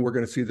that, and we're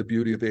going to see the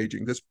beauty of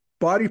aging. This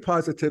body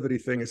positivity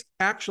thing is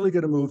actually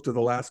going to move to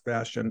the last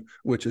bastion,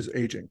 which is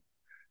aging.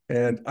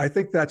 And I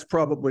think that's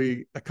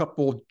probably a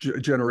couple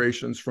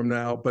generations from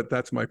now, but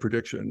that's my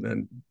prediction,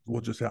 and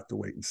we'll just have to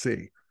wait and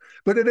see.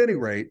 But at any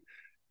rate,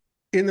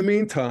 in the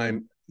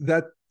meantime,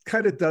 that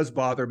kind of does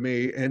bother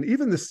me. And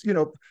even this,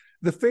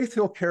 the Faith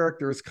Hill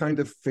character is kind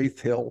of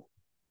Faith Hill.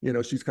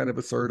 She's kind of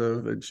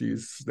assertive and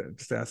she's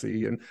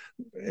sassy. And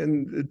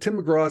Tim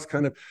McGraw is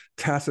kind of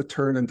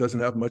taciturn and doesn't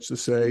have much to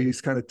say.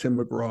 He's kind of Tim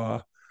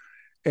McGraw.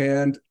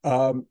 And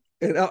I'll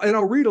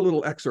read a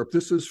little excerpt.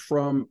 This is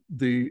from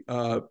the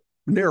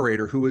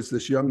narrator, who is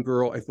this young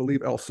girl, I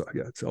believe Elsa.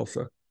 Yeah, it's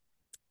Elsa.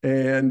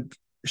 And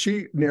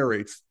she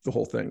narrates the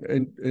whole thing.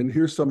 And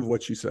here's some of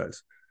what she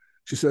says.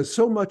 She says,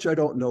 "So much I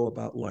don't know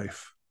about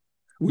life.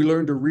 We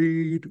learn to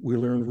read, we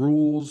learn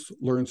rules,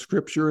 learn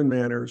scripture and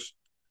manners,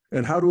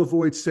 and how to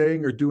avoid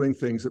saying or doing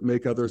things that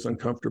make others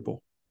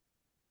uncomfortable.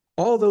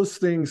 All those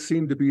things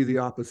seem to be the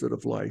opposite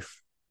of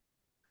life.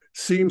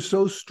 Seem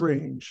so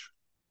strange.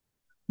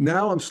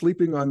 Now I'm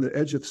sleeping on the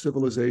edge of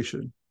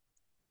civilization,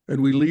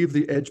 and we leave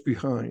the edge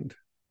behind.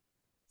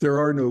 There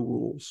are no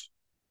rules.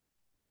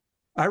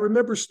 I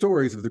remember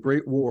stories of the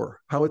Great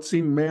War, how it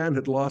seemed man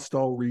had lost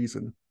all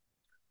reason,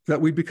 that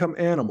we'd become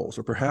animals,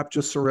 or perhaps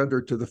just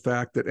surrendered to the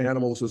fact that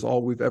animals is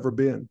all we've ever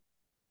been.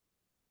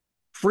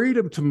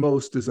 Freedom to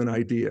most is an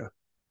idea,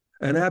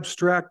 an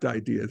abstract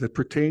idea that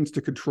pertains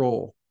to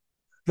control.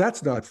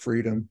 That's not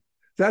freedom,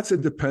 that's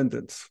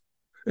independence."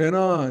 And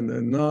on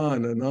and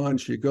on and on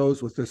she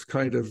goes with this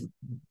kind of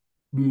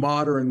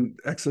modern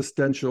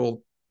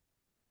existential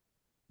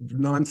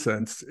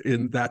nonsense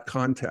in that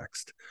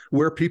context,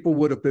 where people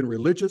would have been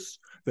religious,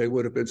 they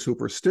would have been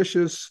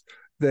superstitious.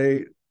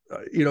 The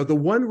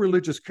one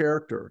religious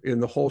character in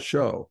the whole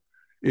show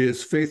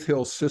is Faith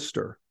Hill's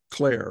sister,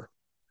 Claire,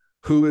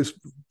 who is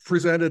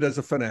presented as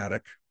a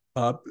fanatic.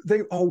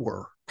 They all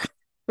were.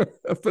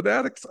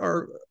 Fanatics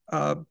are,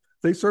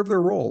 they serve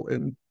their role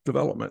in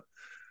development.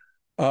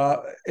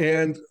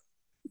 And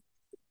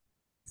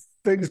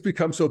things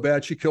become so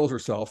bad, she kills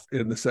herself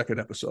in the second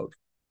episode.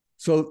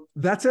 So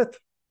that's it.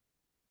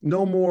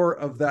 No more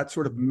of that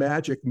sort of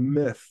magic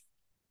myth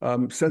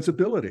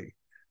sensibility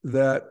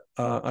that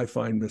I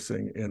find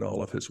missing in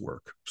all of his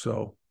work.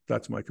 So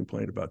that's my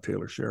complaint about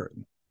Taylor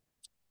Sheridan.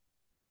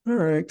 All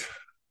right.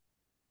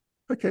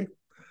 Okay.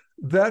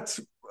 That's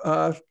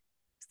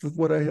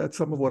what I had,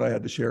 some of what I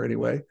had to share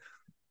anyway.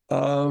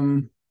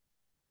 Why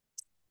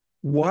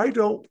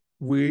don't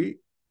we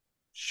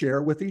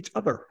share with each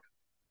other?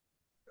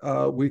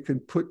 We can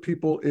put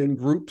people in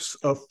groups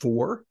of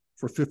 4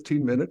 for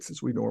 15 minutes,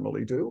 as we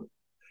normally do.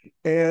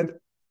 And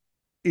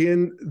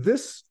in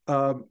this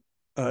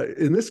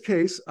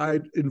case,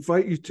 I'd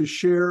invite you to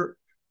share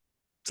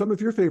some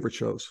of your favorite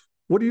shows.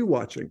 What are you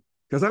watching?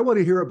 Because I want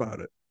to hear about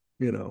it.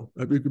 You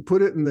can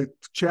put it in the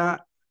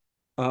chat,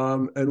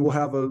 and we'll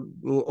have a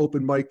little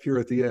open mic here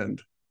at the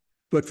end.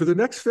 But for the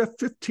next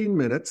 15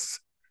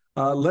 minutes,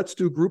 let's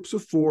do groups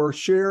of 4.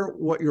 Share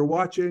what you're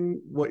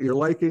watching, what you're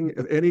liking,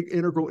 any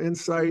integral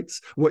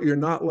insights, what you're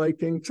not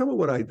liking. Some of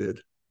what I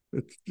did.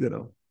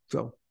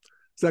 So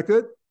is that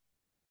good?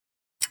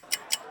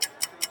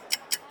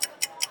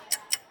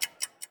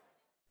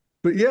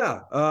 But yeah,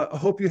 I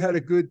hope you had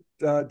a good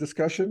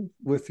discussion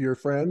with your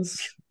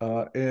friends.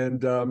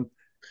 And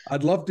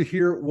I'd love to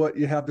hear what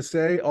you have to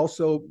say.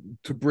 Also,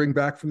 to bring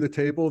back from the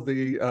table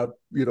the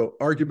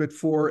argument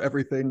for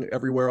everything,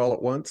 everywhere, all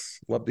at once.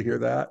 Love to hear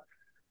that.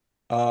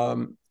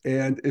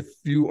 And if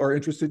you are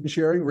interested in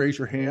sharing, raise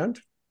your hand.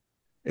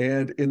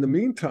 And in the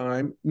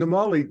meantime,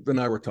 Namali and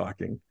I were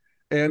talking,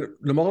 and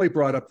Namali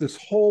brought up this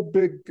whole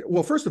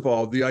well, first of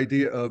all, the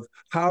idea of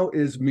how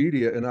is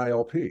media an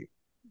ILP,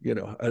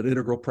 an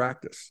integral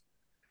practice.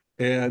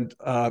 And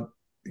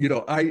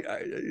Namali,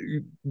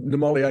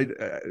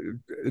 I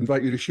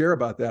invite you to share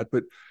about that.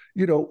 But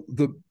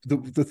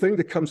the thing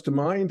that comes to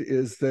mind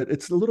is that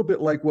it's a little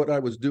bit like what I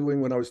was doing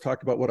when I was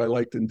talking about what I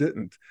liked and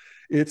didn't.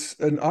 It's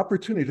an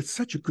opportunity. It's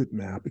such a good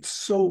map. It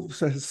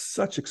has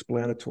such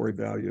explanatory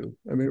value.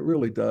 I mean, it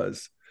really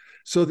does.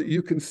 So that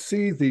you can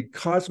see the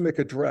cosmic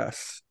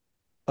address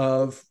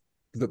of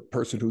the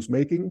person who's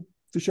making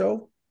the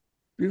show.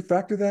 You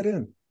factor that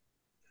in.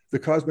 The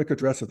cosmic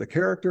address of the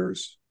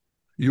characters,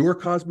 your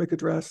cosmic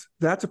address,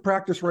 that's a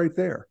practice right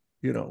there.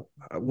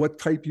 What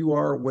type you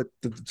are, what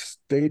the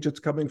stage it's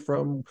coming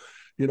from,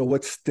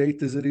 what state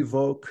does it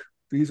evoke?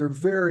 These are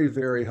very,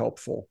 very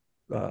helpful,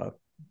 to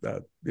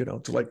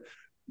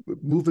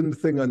moving the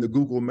thing on the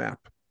Google map.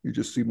 You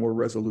just see more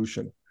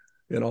resolution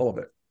in all of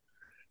it.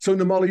 So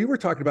Nirmala, you were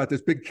talking about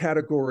this big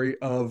category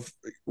of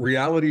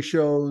reality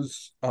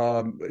shows,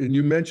 and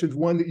you mentioned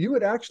one that you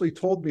had actually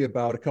told me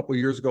about a couple of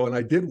years ago, and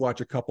I did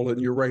watch a couple,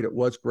 and you're right, it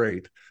was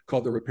great,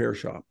 called The Repair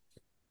Shop.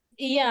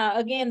 Yeah,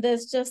 again,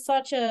 there's just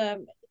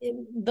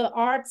the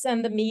arts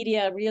and the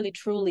media really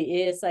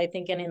truly is, I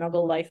think, an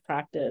integral life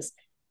practice,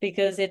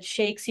 because it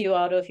shakes you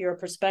out of your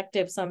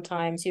perspective.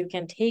 Sometimes you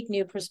can take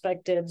new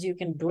perspectives, you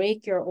can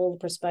break your old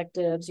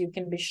perspectives, you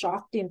can be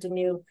shocked into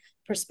new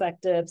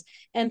perspectives,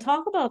 and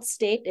talk about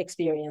state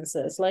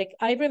experiences. Like,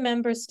 I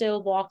remember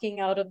still walking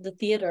out of the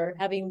theater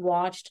having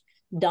watched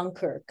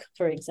Dunkirk,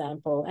 for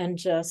example, and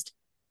just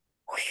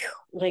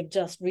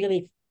just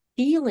really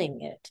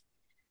feeling it.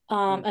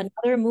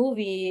 Another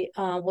movie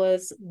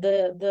was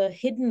the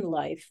Hidden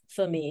Life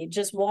for me.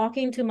 Just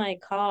walking to my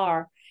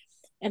car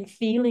and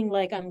feeling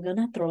like I'm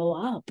gonna throw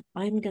up.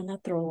 I'm gonna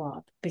throw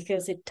up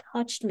because it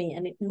touched me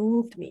and it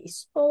moved me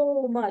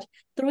so much.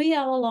 3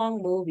 hour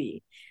long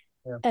movie.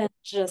 Yeah. And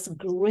just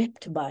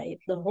gripped by it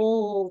the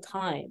whole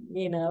time,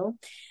 you know.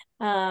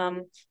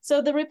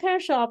 So The Repair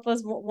Shop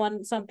was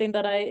something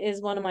that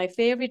is one of my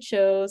favorite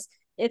shows.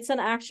 It's an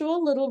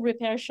actual little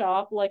repair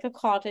shop, like a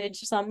cottage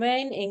somewhere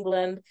in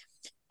England,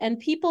 and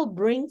people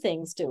bring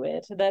things to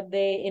it that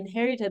they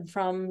inherited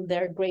from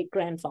their great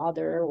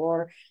grandfather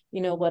or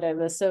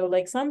whatever. So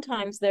like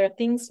sometimes there are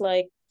things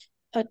like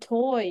a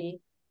toy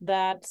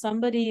that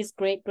somebody's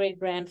great great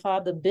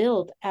grandfather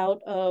built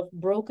out of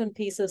broken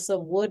pieces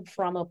of wood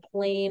from a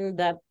plane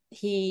that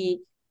he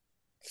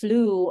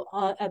flew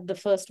at the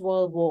First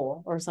World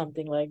War or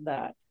something like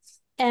that.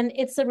 And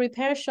it's a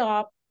repair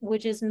shop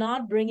which is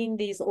not bringing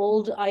these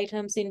old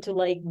items into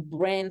like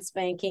brand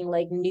spanking,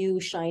 like new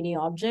shiny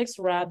objects.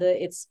 Rather,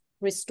 it's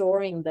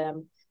restoring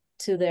them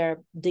to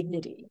their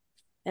dignity.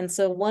 And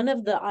so one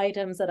of the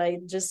items that I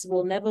just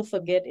will never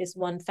forget is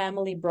one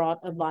family brought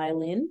a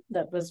violin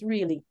that was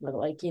really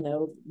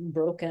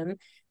broken.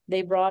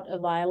 They brought a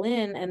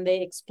violin and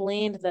they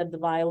explained that the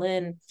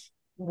violin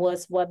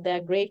was what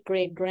their great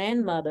great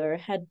grandmother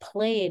had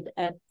played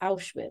at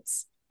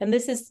Auschwitz. And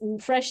this is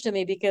fresh to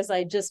me because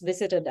I just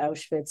visited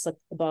Auschwitz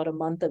about a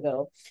month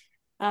ago.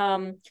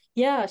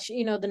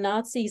 The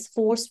Nazis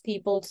forced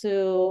people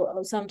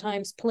to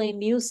sometimes play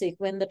music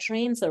when the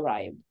trains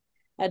arrived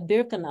at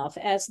Birkenau,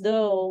 as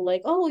though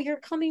like, oh, you're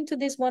coming to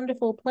this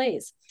wonderful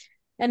place.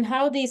 And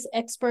how these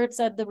experts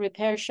at the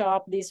repair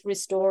shop, these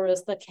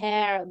restorers, the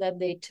care that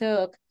they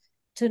took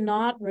to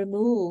not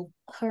remove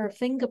her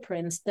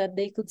fingerprints that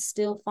they could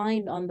still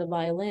find on the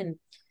violin.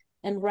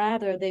 And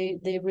rather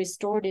they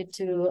restored it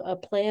to a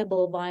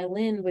playable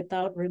violin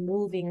without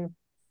removing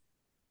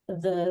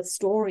the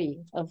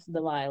story of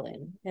the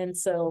violin. And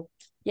so,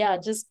 yeah,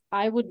 just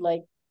I would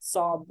like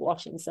sob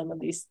watching some of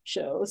these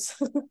shows.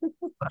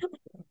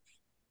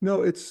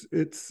 No, it's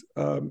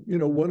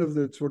one of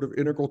the sort of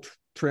integral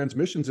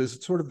transmissions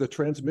is sort of the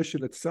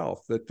transmission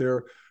itself, that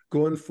they're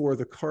going for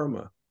the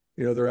karma.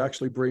 They're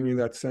actually bringing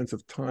that sense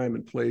of time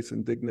and place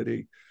and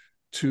dignity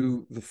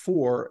to the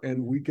fore,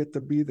 and we get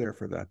to be there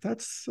for that.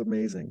 That's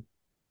amazing,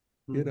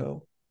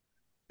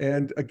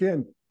 And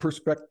again,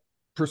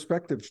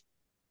 perspective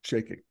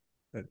shaking,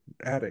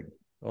 adding,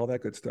 all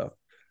that good stuff.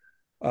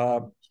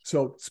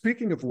 So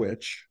speaking of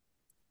which,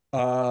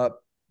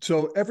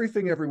 so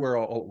Everything Everywhere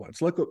All at Once.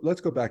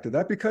 Let's go back to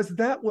that, because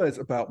that was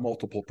about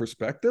multiple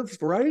perspectives,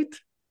 right?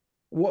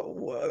 What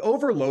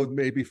overload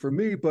maybe for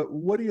me, but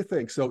what do you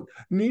think? So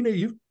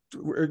Nina,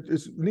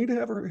 does Nina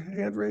have her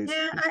hand raised?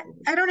 Yeah,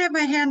 I don't have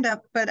my hand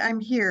up, but I'm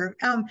here.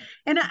 And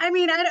I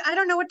mean, I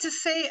don't know what to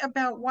say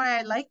about why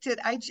I liked it.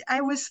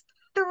 I was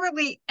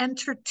thoroughly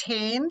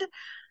entertained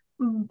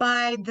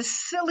by the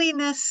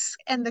silliness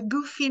and the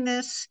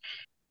goofiness.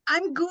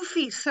 I'm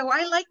goofy, so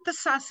I like the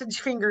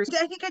sausage fingers.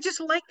 I think I just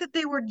like that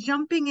they were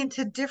jumping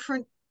into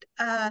different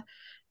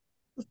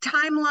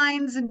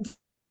timelines and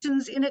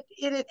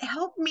it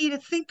helped me to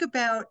think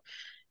about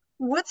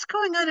what's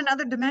going on in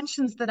other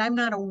dimensions that I'm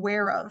not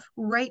aware of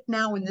right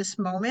now in this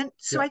moment.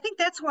 So yeah. I think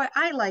that's why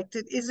I liked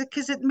it, is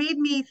because it made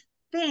me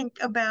think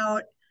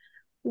about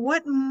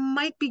what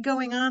might be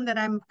going on that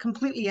I'm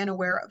completely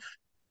unaware of.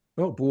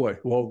 Oh boy,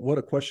 well, what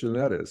a question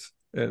that is.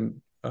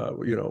 And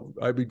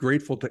I'd be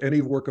grateful to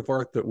any work of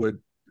art that would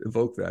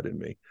evoke that in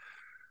me.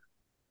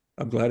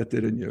 I'm glad it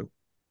did in you.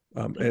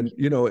 And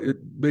it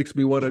makes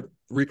me want to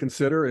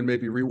reconsider and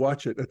maybe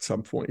rewatch it at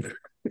some point.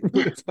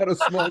 It's on a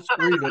small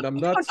screen and I'm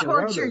not Don't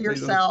torture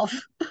yourself.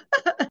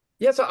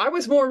 Yeah, so I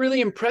was more really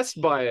impressed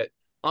by it,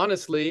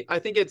 honestly. I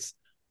think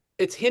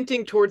it's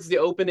hinting towards the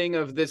opening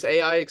of this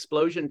AI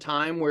explosion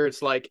time where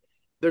it's like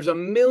there's a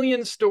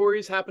million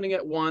stories happening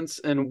at once,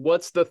 and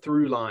what's the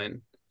through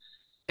line?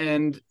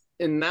 And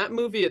in that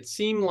movie, it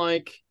seemed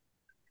like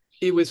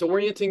it was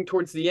orienting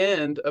towards the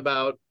end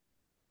about,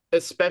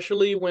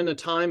 especially when a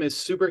time is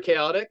super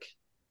chaotic,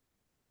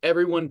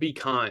 everyone be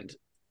kind,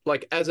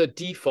 like as a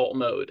default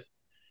mode.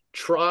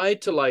 Try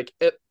to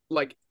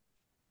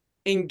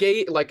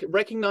engage,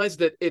 recognize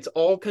that it's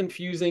all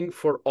confusing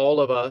for all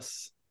of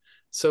us.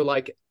 So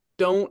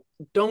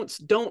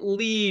don't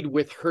lead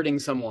with hurting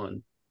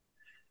someone.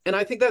 And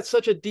I think that's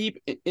such a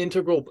deep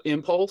integral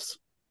impulse.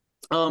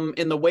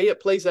 And the way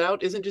it plays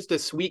out isn't just a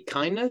sweet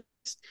kindness.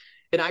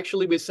 It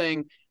actually was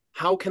saying,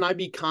 how can I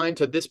be kind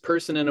to this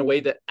person in a way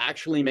that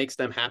actually makes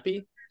them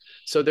happy?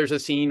 So there's a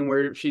scene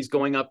where she's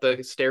going up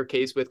the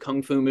staircase with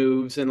kung fu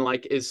moves and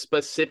like is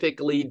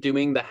specifically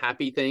doing the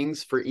happy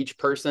things for each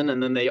person.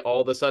 And then they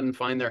all of a sudden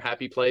find their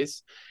happy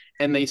place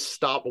and they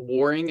stop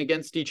warring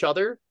against each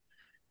other.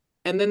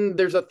 And then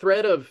there's a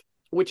thread of,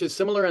 which is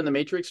similar in the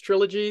Matrix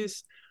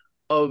trilogies,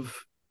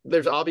 of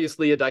there's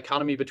obviously a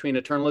dichotomy between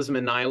eternalism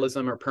and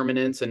nihilism, or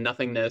permanence and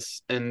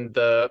nothingness, and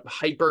the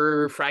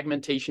hyper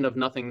fragmentation of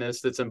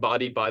nothingness that's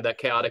embodied by that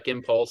chaotic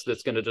impulse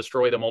that's going to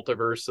destroy the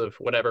multiverse of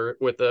whatever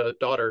with the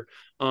daughter.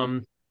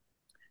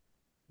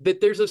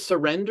 That there's a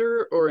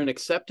surrender or an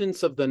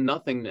acceptance of the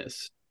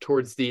nothingness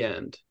towards the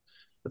end.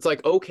 It's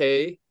like,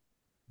 okay,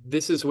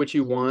 this is what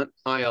you want,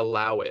 I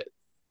allow it.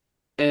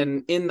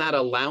 And in that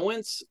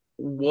allowance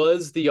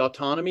was the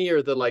autonomy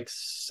or the like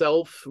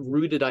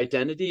self-rooted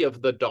identity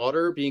of the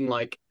daughter being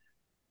like,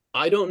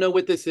 I don't know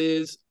what this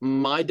is.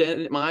 My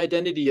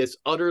identity is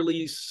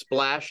utterly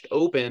splashed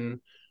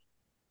open,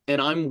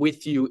 and I'm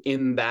with you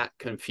in that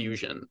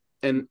confusion.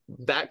 And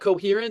that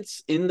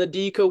coherence in the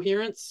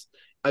decoherence,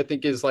 I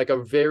think, is like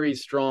a very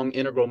strong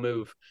integral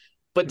move.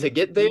 But to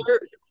get there,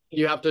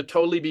 you have to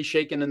totally be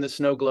shaken in the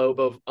snow globe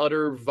of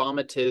utter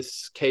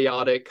vomitous,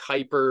 chaotic,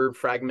 hyper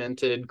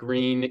fragmented,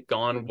 green,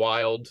 gone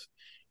wild,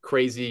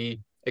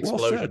 crazy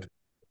explosion.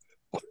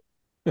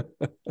 Well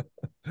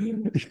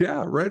said.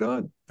 Yeah, right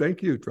on.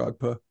 Thank you,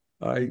 Dragpa.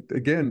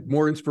 Again,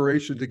 more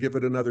inspiration to give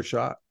it another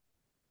shot.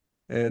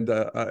 And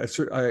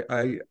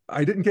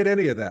I didn't get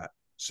any of that,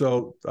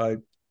 so I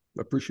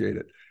appreciate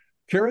it.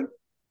 Karen?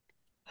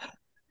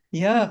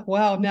 Yeah,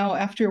 wow. Now,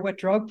 after what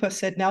Dragpa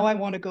said, now I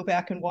want to go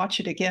back and watch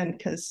it again,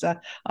 because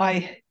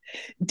I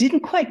didn't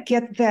quite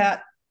get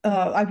that.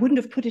 I wouldn't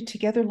have put it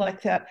together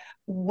like that.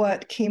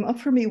 What came up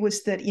for me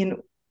was that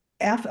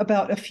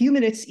about a few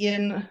minutes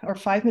in, or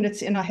 5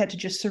 minutes in, I had to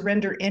just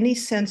surrender any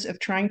sense of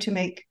trying to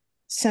make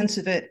sense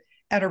of it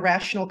at a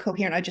rational,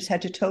 coherent. I just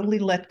had to totally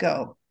let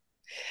go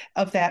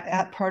of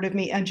that part of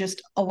me and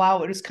just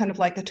allow it. It's kind of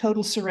like a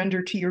total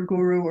surrender to your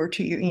guru or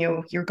to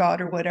your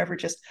God or whatever.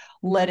 Just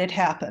let it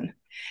happen.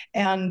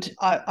 And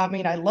I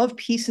mean, I love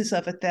pieces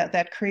of it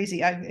that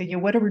crazy.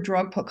 Whatever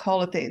Dragpa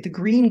call it, the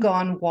green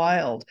gone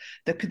wild.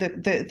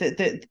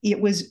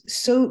 It was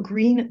so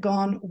green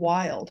gone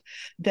wild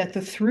that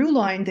the through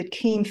line that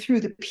came through,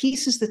 the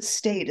pieces that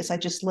stayed as I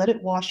just let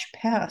it wash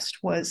past,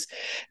 was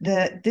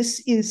that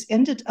this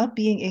ended up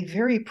being a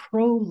very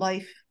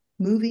pro-life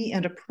movie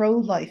and a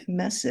pro-life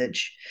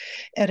message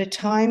at a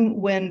time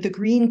when the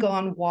green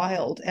gone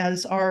wild,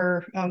 as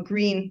our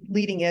green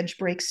leading edge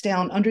breaks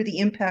down under the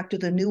impact of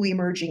the new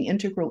emerging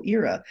integral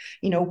era,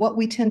 what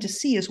we tend to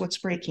see is what's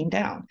breaking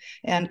down,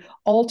 and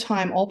all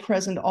time, all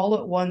present, all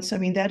at once. I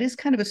mean, that is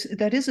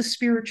a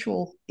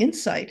spiritual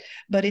insight,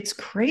 but it's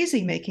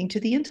crazy making to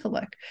the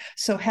intellect.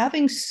 So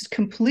having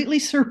completely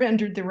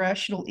surrendered the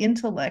rational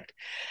intellect,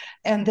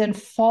 and then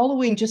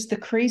following just the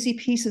crazy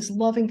pieces,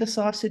 loving the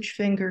sausage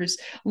fingers,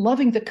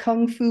 loving the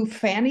kung fu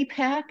fanny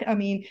pack. I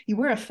mean, you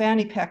wear a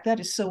fanny pack, that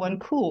is so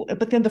uncool.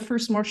 But then the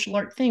first martial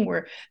art thing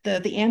where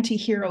the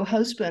anti-hero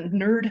husband,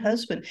 nerd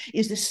husband,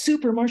 is this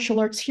super martial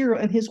arts hero,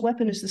 and his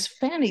weapon is this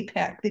fanny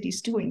pack that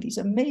he's doing these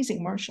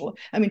amazing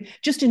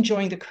just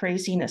enjoying the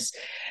craziness.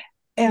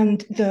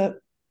 And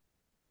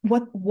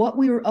what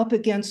we were up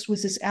against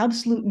was this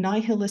absolute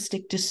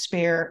nihilistic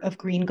despair of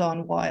green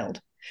gone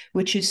wild,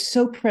 which is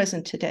so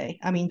present today.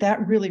 I mean,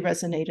 that really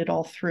resonated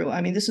all through.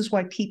 I mean, this is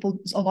why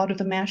a lot of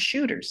the mass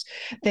shooters,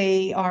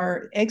 they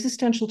are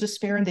existential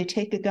despair, and they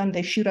take a gun,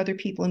 they shoot other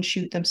people and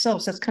shoot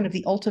themselves. That's kind of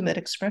the ultimate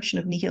expression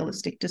of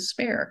nihilistic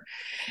despair.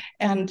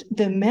 And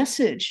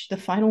the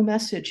final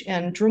message,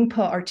 and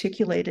Drungpa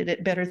articulated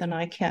it better than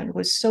I can,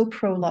 was so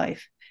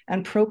pro-life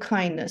and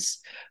pro-kindness,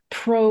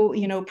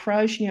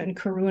 prajna and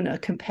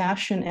karuna,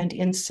 compassion and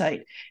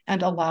insight,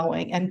 and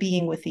allowing and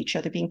being with each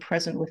other, being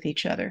present with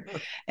each other.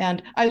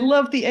 And I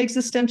love the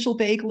existential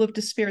bagel of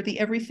despair, the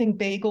everything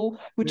bagel,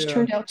 which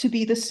turned out to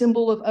be the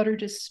symbol of utter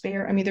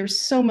despair. I mean, there's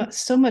so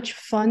much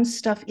fun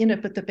stuff in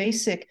it, but the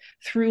basic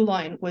through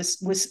line was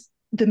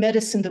the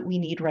medicine that we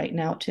need right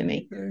now, to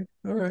me. Okay.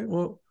 All right.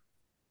 Well,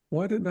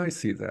 why didn't I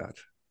see that?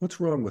 What's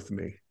wrong with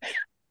me?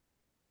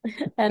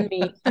 And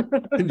me.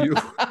 And you.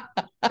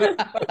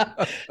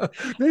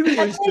 Maybe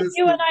I think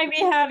you and I, we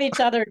have each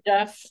other,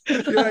 Jeff.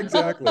 Yeah,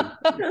 exactly.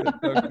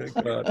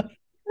 Okay, God.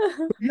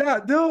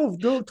 Yeah, no,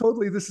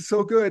 totally. This is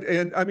so good.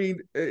 And I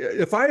mean,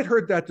 if I had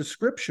heard that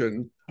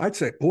description, I'd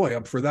say, boy,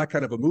 I'm for that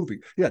kind of a movie.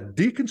 Yeah,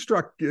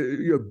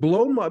 deconstruct,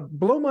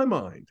 blow my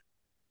mind,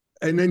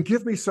 and then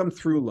give me some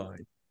through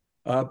line.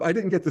 I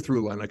didn't get the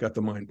through line. I got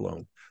the mind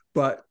blown,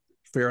 but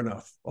fair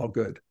enough. All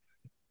good.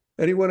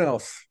 Anyone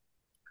else?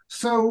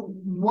 So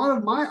one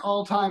of my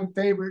all-time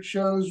favorite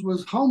shows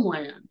was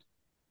Homeland,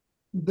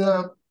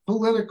 the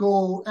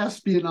political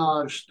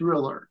espionage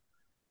thriller.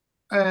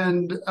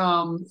 And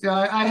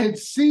I had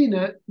seen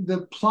it,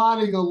 the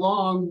plodding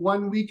along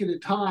 1 week at a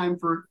time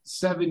for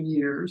 7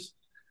 years,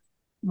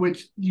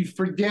 which you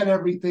forget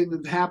everything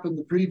that happened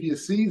the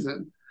previous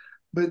season.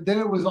 But then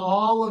it was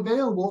all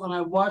available, and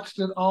I watched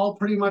it all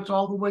pretty much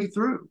all the way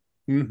through.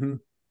 Mm-hmm.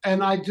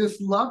 And I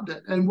just loved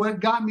it. And what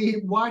got me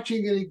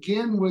watching it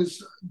again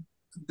was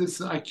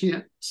this, I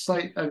can't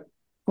cite a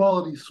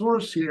quality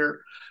source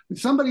here, but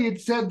somebody had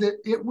said that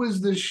it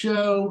was the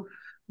show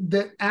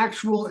that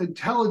actual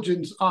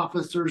intelligence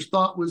officers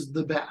thought was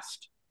the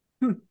best.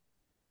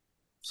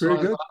 So Very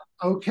I good. thought,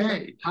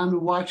 okay, time to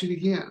watch it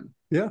again.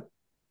 Yeah.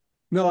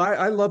 No,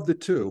 I loved it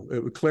too.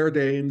 It was Claire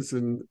Danes,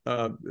 and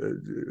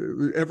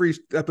every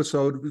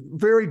episode,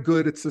 very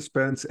good at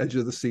suspense, edge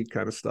of the seat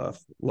kind of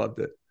stuff. Loved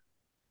it.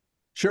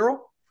 Cheryl?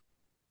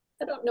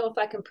 I don't know if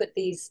I can put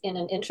these in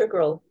an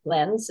integral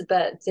lens,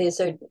 but these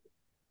are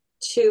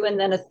two and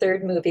then a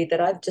third movie that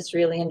I've just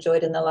really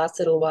enjoyed in the last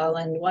little while.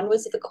 And one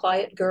was The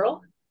Quiet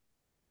Girl,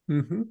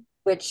 Mm-hmm.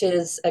 which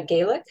is a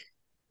Gaelic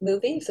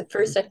movie. It's the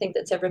first, I think,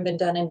 that's ever been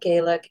done in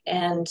Gaelic,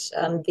 and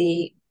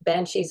The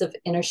Banshees of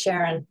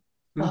Inisherin.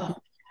 Mm-hmm.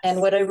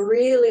 And what I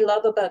really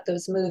love about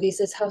those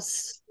movies is how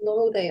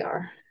slow they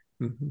are.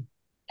 Mm-hmm.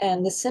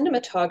 And the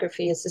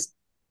cinematography is just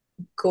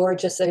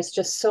gorgeous. There's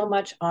just so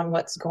much on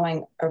what's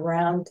going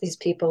around these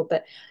people,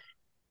 but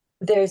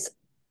there's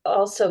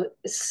also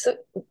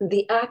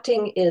the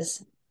acting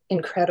is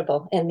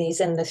incredible in these,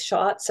 and the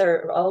shots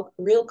are all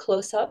real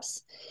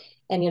close-ups.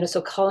 And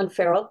so Colin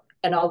Farrell,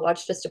 and I'll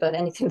watch just about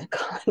anything that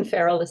Colin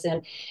Farrell is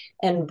in,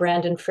 and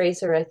Brandon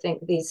Fraser. I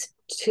think these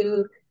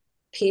two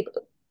people,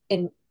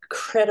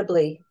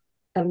 incredibly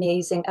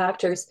amazing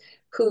actors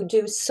who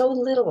do so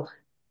little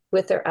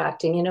with their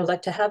acting,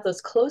 like to have those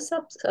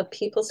close-ups of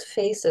people's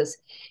faces,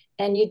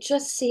 and you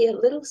just see a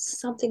little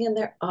something in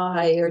their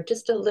eye or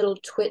just a little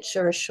twitch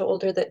or a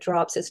shoulder that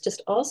drops. It's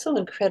just also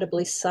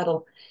incredibly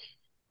subtle.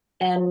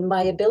 And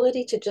my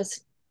ability to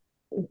just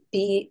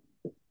be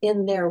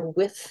in there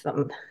with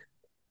them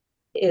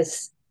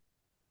it's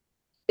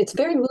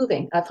very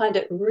moving. I find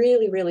it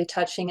really, really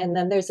touching. And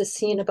then there's a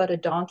scene about a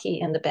donkey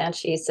in the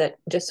Banshees that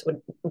just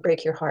would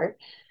break your heart.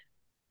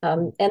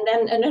 And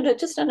then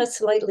just on a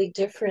slightly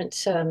different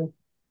kind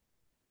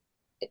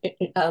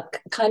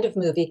of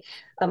movie,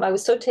 I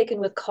was so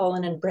taken with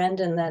Colin and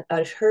Brendan that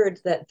I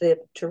heard that the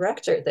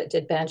director that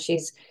did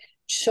Banshees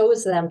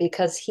chose them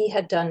because he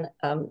had done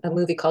a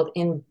movie called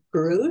In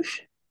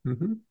Bruges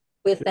Mm-hmm.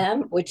 with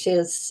them, which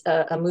is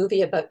a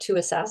movie about two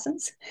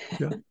assassins.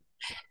 Yeah.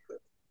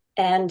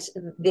 And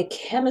the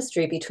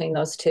chemistry between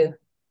those two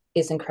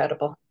is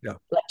incredible. Yeah.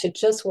 Like to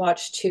just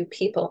watch two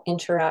people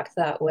interact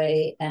that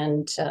way,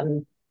 and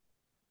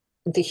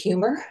the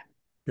humor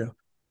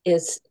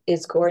is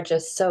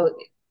gorgeous. So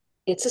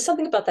it's just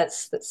something about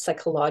that's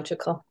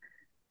psychological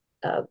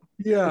that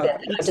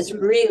I'm just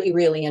really,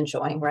 really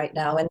enjoying right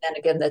now. And then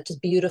again, that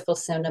just beautiful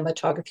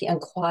cinematography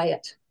and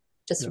quiet,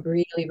 just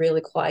really,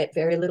 really quiet,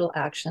 very little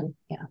action.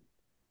 Yeah.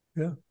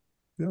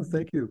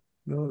 Thank you.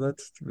 No,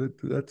 that's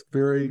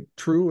very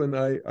true, and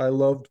I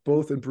loved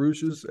both In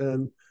Bruges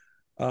and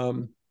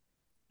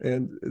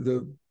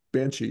The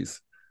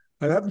Banshees.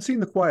 I haven't seen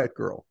The Quiet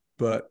Girl,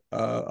 but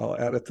I'll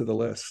add it to the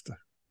list.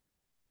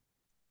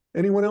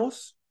 Anyone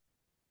else?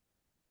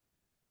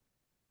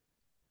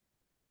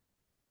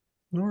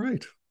 All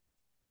right.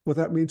 Well,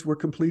 that means we're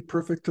complete,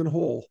 perfect, and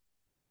whole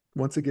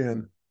once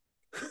again.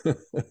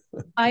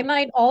 I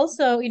might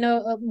also,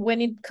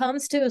 when it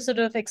comes to sort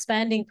of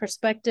expanding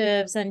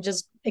perspectives and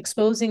just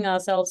exposing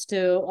ourselves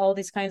to all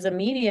these kinds of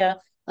media,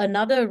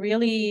 another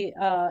really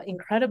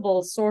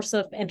incredible source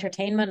of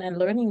entertainment and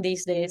learning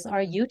these days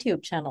are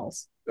YouTube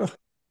channels. Oh.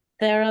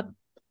 There are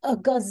a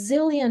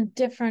gazillion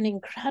different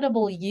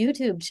incredible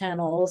YouTube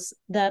channels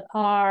that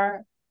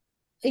are,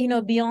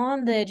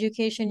 beyond the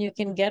education you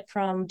can get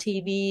from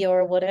TV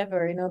or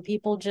whatever.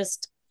 People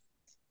just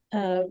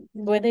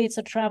whether it's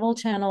a travel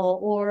channel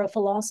or a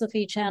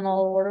philosophy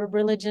channel or a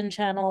religion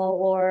channel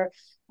or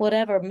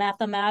whatever,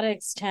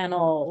 mathematics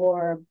channel,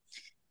 or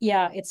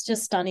it's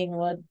just stunning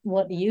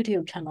what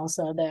YouTube channels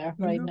are there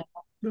right now.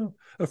 No.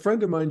 A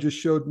friend of mine just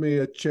showed me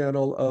a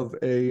channel of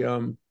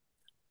it's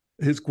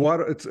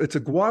a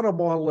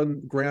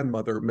Guatemalan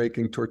grandmother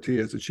making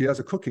tortillas, and she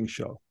has a cooking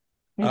show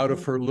out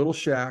of her little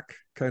shack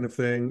kind of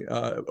thing,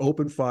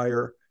 open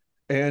fire,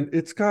 and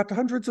it's got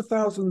hundreds of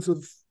thousands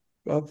of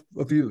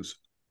views.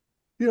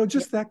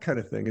 Just that kind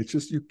of thing. It's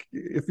just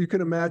if you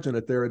can imagine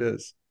it, there it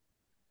is.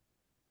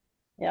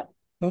 Yeah.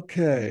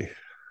 Okay.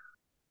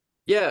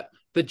 Yeah,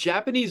 the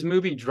Japanese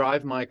movie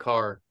Drive My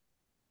Car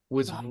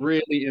was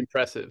really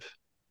impressive.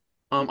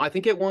 I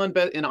think it won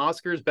in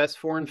Oscars Best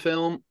Foreign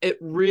Film. It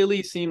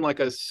really seemed like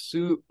a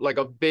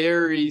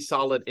very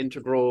solid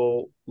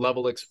integral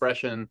level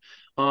expression.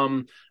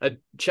 A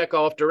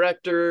Chekhov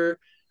director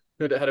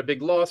who had a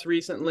big loss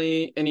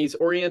recently, and his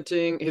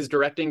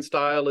directing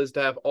style is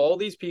to have all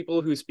these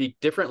people who speak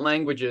different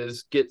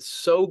languages get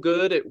so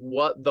good at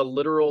what the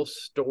literal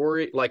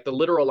story, like the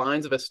literal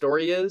lines of a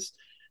story is,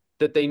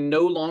 that they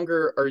no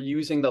longer are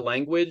using the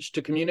language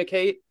to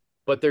communicate,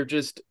 but they're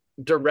just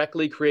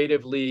directly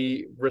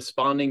creatively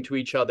responding to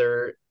each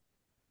other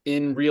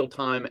in real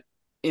time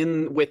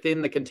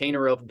within the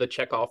container of the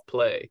Chekhov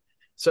play.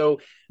 So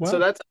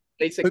that's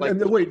basic. But,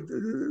 and wait,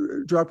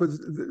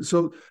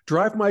 so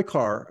Drive My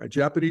Car, a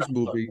Japanese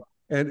movie,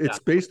 and it's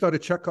based on a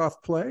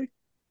Chekhov play?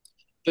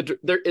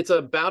 It's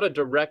about a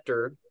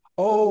director.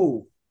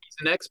 Oh. He's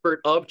an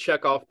expert of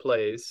Chekhov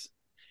plays.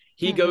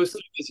 He goes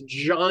through this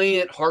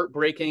giant,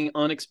 heartbreaking,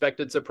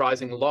 unexpected,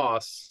 surprising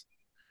loss.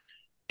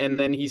 And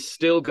then he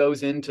still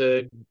goes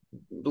into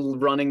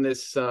running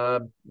this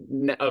a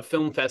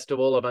film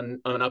festival of an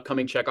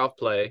upcoming Chekhov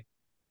play.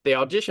 They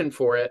audition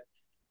for it.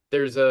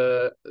 There's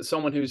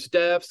someone who's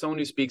deaf, someone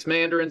who speaks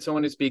Mandarin,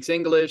 someone who speaks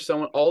English,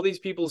 all these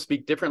people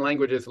speak different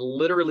languages,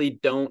 literally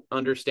don't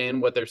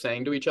understand what they're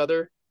saying to each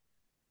other.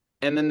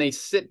 And then they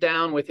sit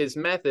down with his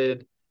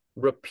method,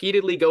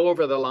 repeatedly go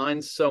over the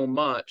lines so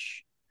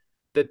much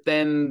that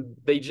then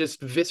they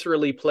just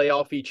viscerally play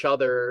off each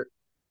other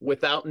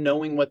without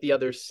knowing what the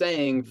other's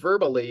saying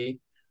verbally,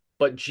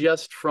 but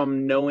just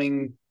from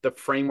knowing the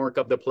framework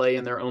of the play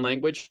in their own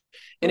language.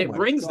 And it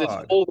brings this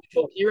whole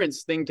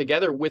coherence thing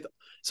together with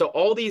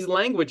all these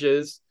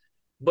languages,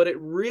 but it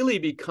really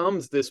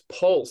becomes this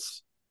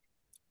pulse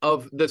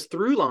of this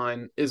through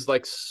line is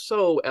like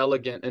so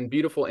elegant and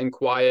beautiful and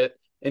quiet.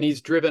 And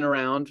he's driven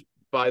around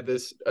by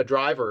a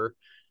driver.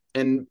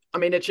 And I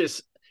mean, it's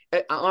just,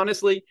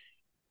 honestly,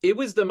 it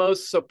was the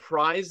most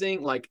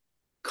surprising, like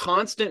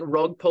constant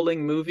rug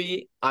pulling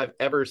movie I've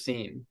ever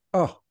seen.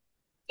 Oh,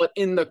 but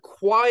in the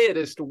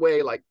quietest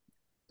way, like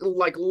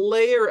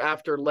layer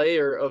after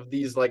layer of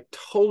these like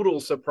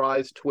total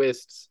surprise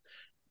twists.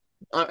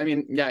 I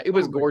mean, yeah, it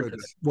was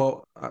gorgeous.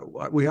 Well,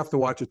 we have to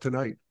watch it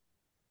tonight.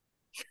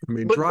 I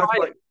mean,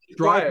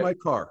 drive my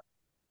car.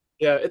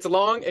 Yeah, it's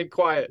long and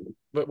quiet,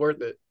 but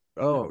worth it.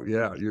 Oh,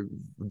 yeah. You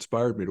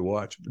inspired me to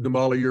watch.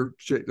 Namala, you're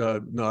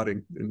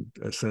nodding in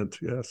assent.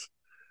 Yes.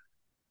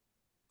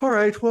 All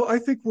right. Well, I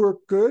think we're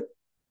good.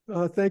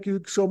 Thank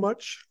you so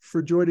much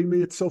for joining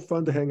me. It's so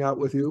fun to hang out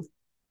with you.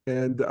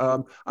 And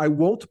I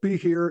won't be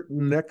here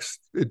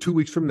 2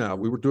 weeks from now.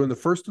 We were doing the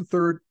first and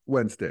third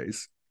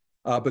Wednesdays.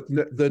 But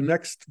the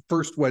next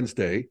first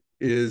Wednesday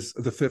is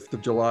the 5th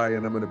of July,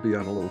 and I'm going to be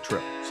on a little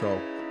trip. So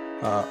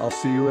I'll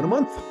see you in a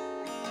month.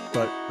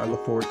 But I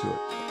look forward to it.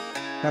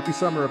 Happy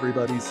summer,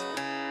 everybody.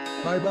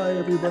 Bye-bye,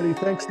 everybody.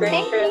 Thanks.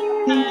 Thank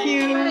you. Thank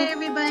you. Bye,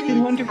 everybody. It's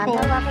been wonderful.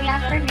 Have a lovely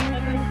afternoon.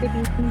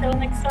 Until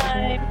next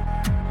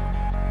time.